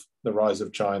of the rise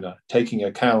of China, taking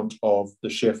account of the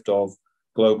shift of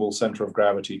global center of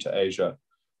gravity to Asia.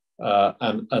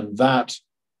 And that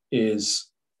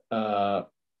is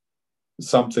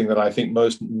something that I think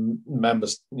most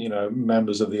members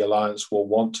of the alliance will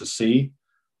want to see,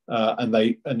 and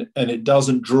it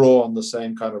doesn't draw on the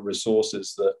same kind of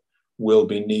resources that will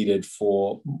be needed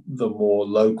for the more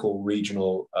local,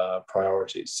 regional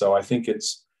priorities. So I think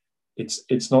it's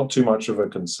not too much of a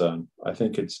concern. I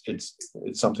think it's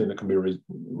something that can be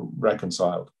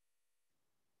reconciled.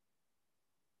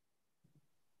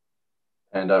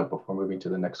 And before moving to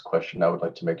the next question, I would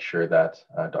like to make sure that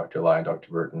Dr. Lai and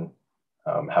Dr. Burton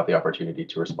have the opportunity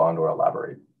to respond or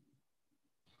elaborate.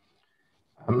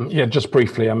 Yeah, just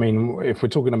briefly. I mean, if we're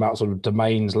talking about sort of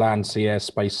domains, land, sea, air,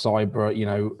 space, cyber,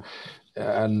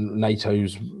 and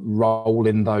NATO's role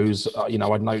in those,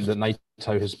 I'd note that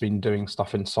NATO has been doing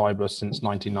stuff in cyber since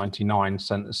 1999,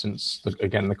 since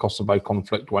the Kosovo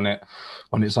conflict, when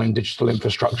its own digital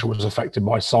infrastructure was affected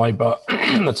by cyber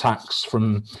attacks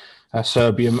from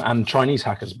Serbian and Chinese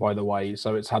hackers, by the way.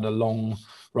 So it's had a long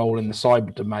role in the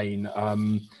cyber domain.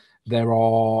 There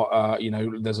are,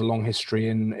 there's a long history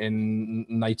in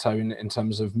NATO in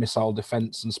terms of missile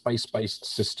defense and space-based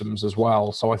systems as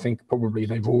well. So I think probably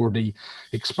they've already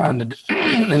expanded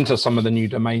into some of the new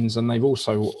domains, and they've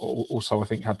also I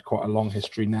think had quite a long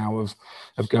history now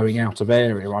of going out of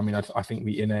area. I mean, I think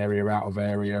the in area, out of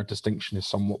area distinction is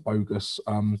somewhat bogus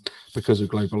because of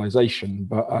globalization.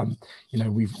 But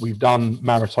we've done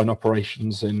maritime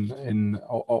operations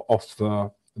off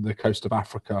the coast of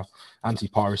Africa,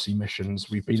 anti-piracy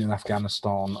missions. We've been in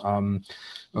Afghanistan.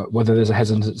 Whether there's a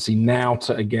hesitancy now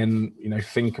to again,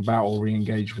 think about or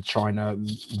re-engage with China,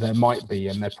 there might be,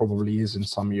 and there probably is in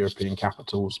some European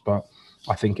capitals, but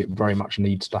I think it very much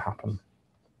needs to happen.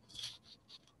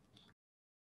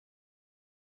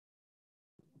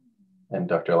 And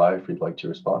Dr. Lai, if you'd like to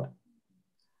respond.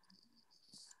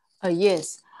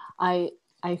 Yes,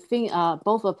 I think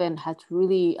both of them had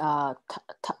really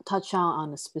touched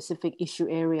on a specific issue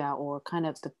area or kind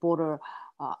of the broader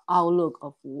outlook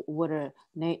of whether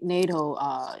NATO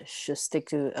should stick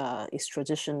to its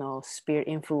traditional sphere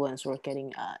influence or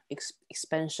getting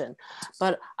expansion.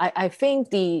 But I think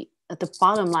the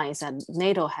bottom line is that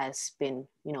NATO has been,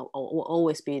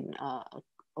 always been an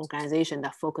organization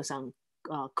that focuses on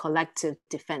collective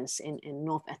defense in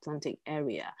North Atlantic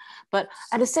area. But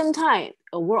at the same time,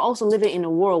 we're also living in a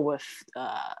world where,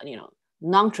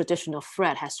 non-traditional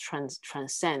threat has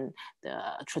transcend the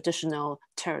traditional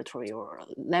territory or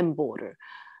land border.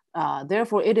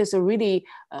 Therefore, it is a really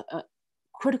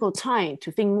critical time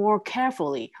to think more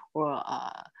carefully, or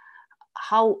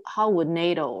how would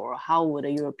NATO or how would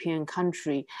a European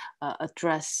country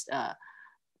address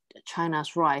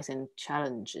China's rise and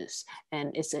challenges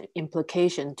and its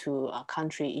implication to a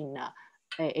country in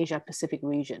Asia Pacific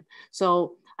region.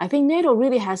 So I think NATO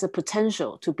really has a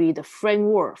potential to be the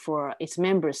framework for its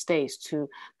member states to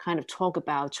kind of talk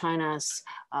about China's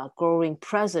growing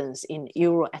presence in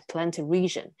Euro-Atlantic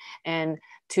region. And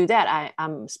to that,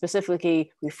 I'm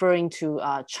specifically referring to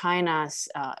China's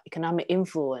economic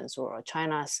influence, or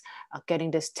China's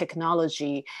getting this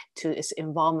technology to its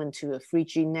involvement to a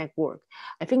 3G network.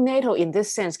 I think NATO, in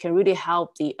this sense, can really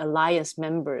help the alliance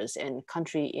members and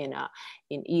country in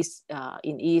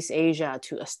East Asia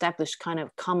to establish kind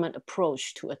of common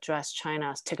approach to address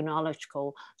China's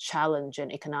technological challenge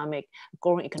and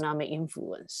growing economic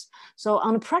influence. So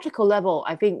on a practical level,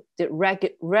 I think the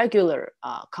regular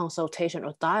consultation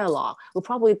or dialogue will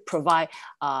probably provide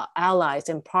allies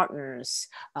and partners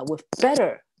with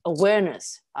better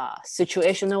awareness,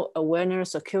 situational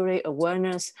awareness, security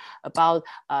awareness about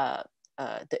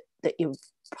the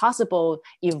possible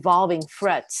evolving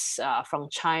threats from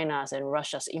China's and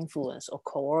Russia's influence or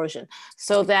coercion,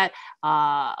 so that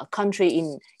a country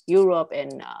in Europe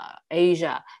and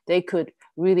Asia, they could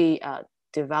really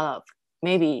develop,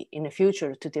 maybe in the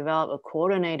future, to develop a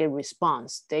coordinated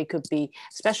response. They could be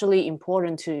especially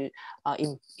important to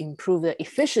improve the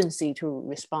efficiency to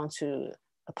respond to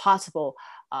a possible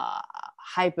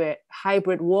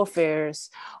hybrid warfares,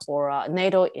 or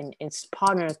NATO and its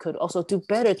partner could also do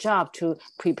better job to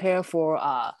prepare for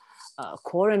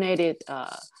coordinated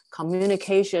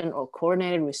communication or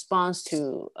coordinated response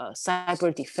to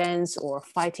cyber defense or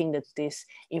fighting the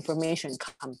disinformation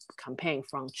campaign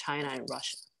from China and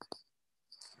Russia.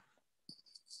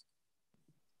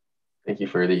 Thank you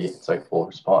for the insightful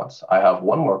response. I have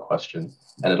one more question,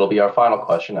 and it'll be our final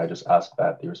question. I just ask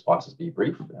that the responses be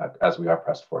brief, as we are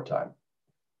pressed for time.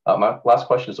 My last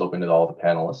question is open to all the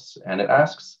panelists, and it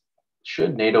asks,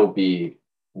 should NATO be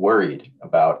worried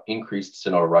about increased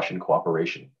Sino-Russian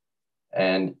cooperation?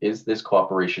 And is this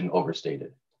cooperation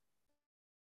overstated?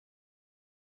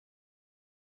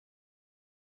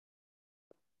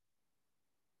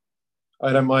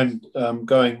 I don't mind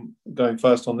going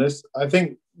first on this. I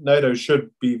think NATO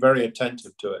should be very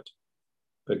attentive to it,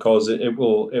 because it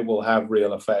will have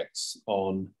real effects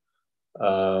on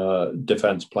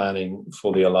defense planning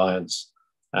for the alliance,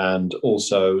 and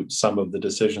also some of the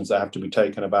decisions that have to be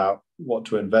taken about what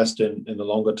to invest in the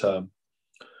longer term.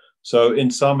 So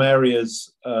in some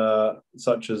areas,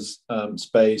 such as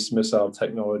space, missile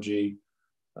technology,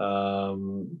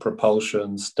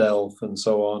 propulsion, stealth, and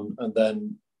so on, and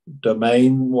then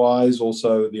domain-wise,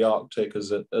 also the Arctic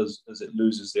as it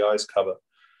loses the ice cover.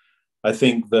 I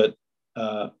think that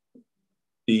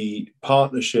the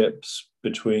partnerships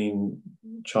between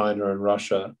China and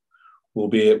Russia will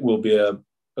be a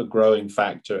growing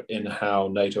factor in how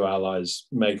NATO allies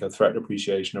make a threat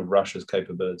appreciation of Russia's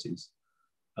capabilities.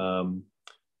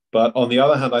 But on the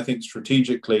other hand, I think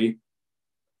strategically,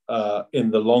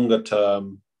 in the longer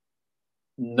term,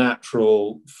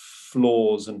 natural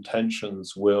flaws and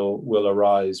tensions will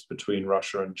arise between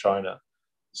Russia and China.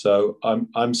 So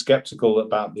I'm skeptical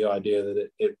about the idea that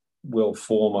it will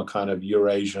form a kind of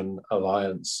Eurasian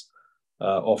alliance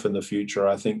off in the future.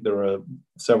 I think there are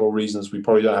several reasons we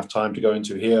probably don't have time to go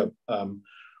into here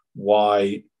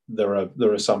why there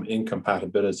are some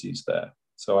incompatibilities there.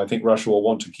 So I think Russia will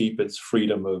want to keep its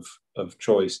freedom of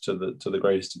choice to the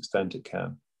greatest extent it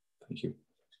can. Thank you.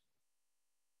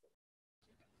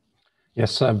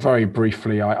 Yes, very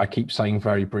briefly, I keep saying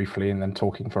very briefly and then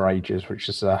talking for ages, which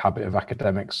is a habit of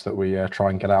academics that we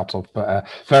try and get out of. But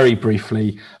very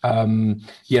briefly,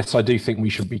 yes, I do think we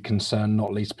should be concerned,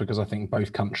 not least because I think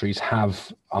both countries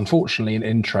have, unfortunately, an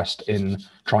interest in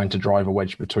trying to drive a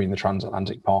wedge between the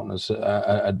transatlantic partners.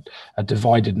 A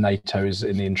divided NATO is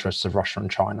in the interests of Russia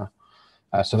and China.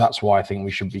 So that's why I think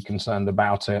we should be concerned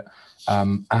about it.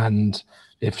 And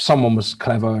if someone was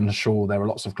clever, and sure, there are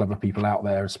lots of clever people out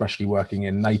there, especially working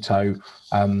in NATO,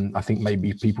 I think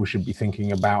maybe people should be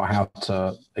thinking about how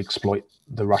to exploit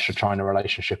the Russia-China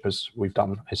relationship as we've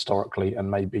done historically,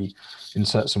 and maybe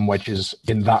insert some wedges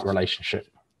in that relationship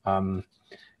in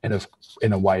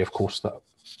a way, of course, that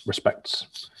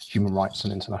respects human rights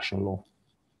and international law.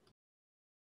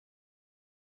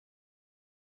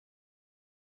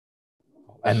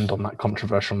 I'll end on that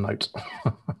controversial note.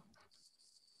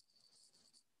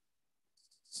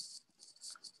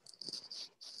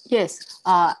 Yes,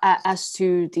 as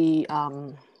to the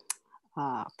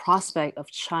prospect of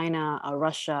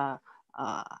China-Russia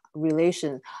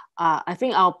relation, I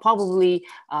think I'll probably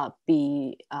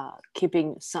be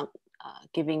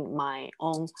giving my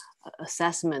own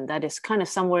assessment that is kind of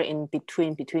somewhere in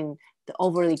between the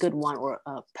overly good one or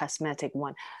a pessimistic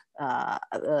one,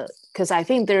 because I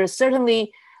think there is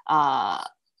certainly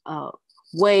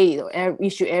way or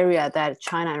issue area that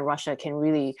China and Russia can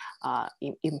really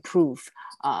improve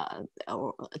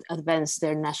or advance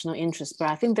their national interests. But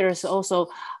I think there's also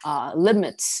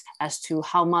limits as to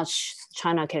how much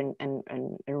China can and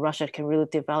Russia can really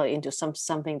develop into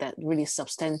something that really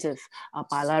substantive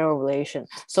bilateral relation.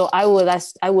 So I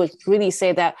would really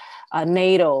say that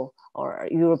NATO or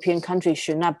European countries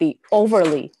should not be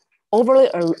overly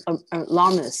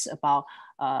alarmist about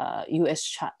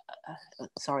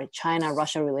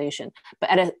China-Russia relation, but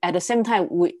at the same time,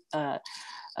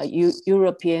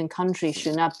 European countries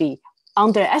should not be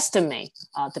underestimate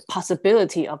the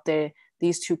possibility of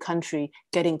these two countries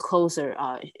getting closer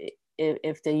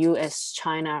if the U.S.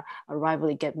 China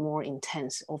rivalry get more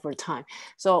intense over time.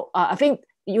 So I think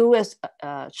U.S.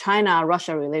 China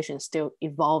Russia relations still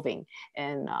evolving,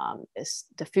 and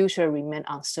the future remain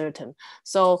uncertain.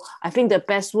 So I think the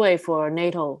best way for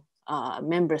NATO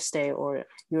member state or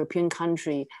European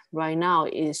country right now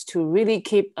is to really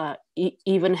keep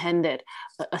even-handed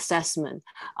assessment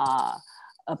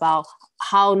about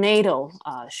how NATO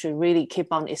should really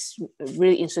keep on its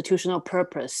really institutional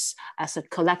purpose as a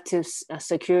collective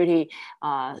security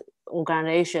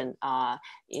organization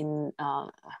in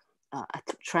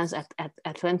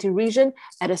Transatlantic region.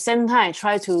 At the same time,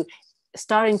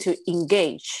 starting to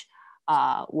engage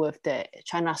with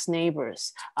China's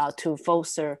neighbors to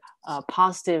foster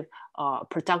positive,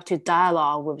 productive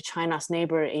dialogue with China's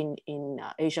neighbor in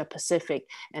Asia Pacific,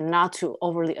 and not to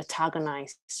overly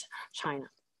antagonize China.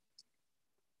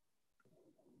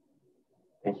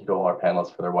 Thank you to all our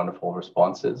panelists for their wonderful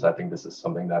responses. I think this is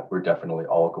something that we're definitely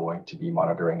all going to be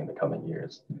monitoring in the coming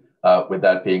years. With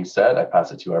that being said, I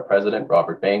pass it to our president,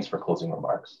 Robert Baines, for closing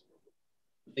remarks.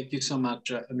 Thank you so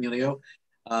much, Emilio.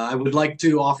 I would like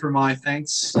to offer my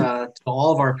thanks to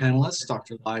all of our panelists,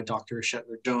 Dr. Lai, Dr.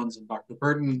 Shetler-Jones, and Dr.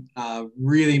 Burton.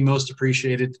 Really most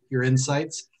appreciated your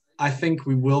insights. I think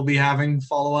we will be having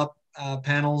follow-up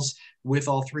panels with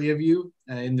all three of you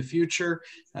in the future.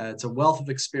 It's a wealth of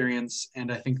experience,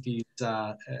 and I think these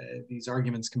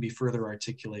arguments can be further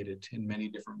articulated in many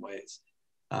different ways.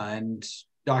 And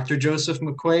Dr. Joseph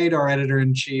McQuaid, our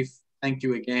editor-in-chief, thank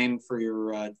you again for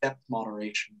your depth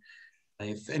moderation.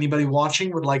 If anybody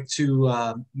watching would like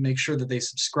to make sure that they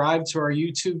subscribe to our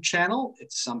YouTube channel,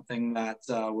 it's something that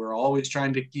we're always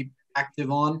trying to keep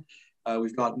active on.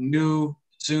 We've got new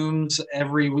Zooms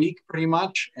every week pretty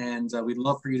much, and we'd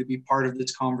love for you to be part of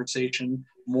this conversation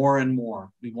more and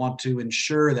more. We want to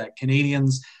ensure that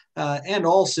Canadians and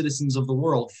all citizens of the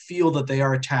world feel that they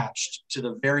are attached to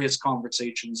the various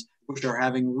conversations which are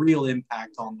having real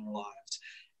impact on their lives.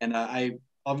 And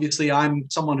obviously, I'm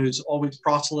someone who's always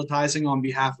proselytizing on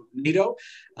behalf of NATO,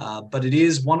 but it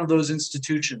is one of those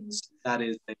institutions that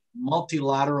is a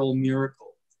multilateral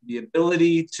miracle. The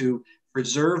ability to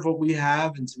preserve what we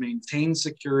have and to maintain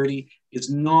security is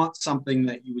not something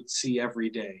that you would see every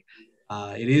day.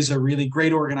 It is a really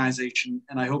great organization,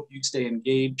 and I hope you stay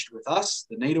engaged with us,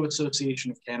 the NATO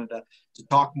Association of Canada, to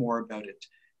talk more about it.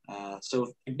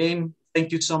 So again,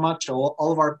 thank you so much to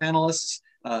all of our panelists,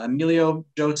 Emilio,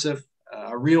 Joseph,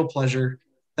 a real pleasure.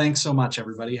 Thanks so much,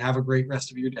 everybody. Have a great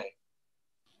rest of your day.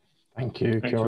 Thank you.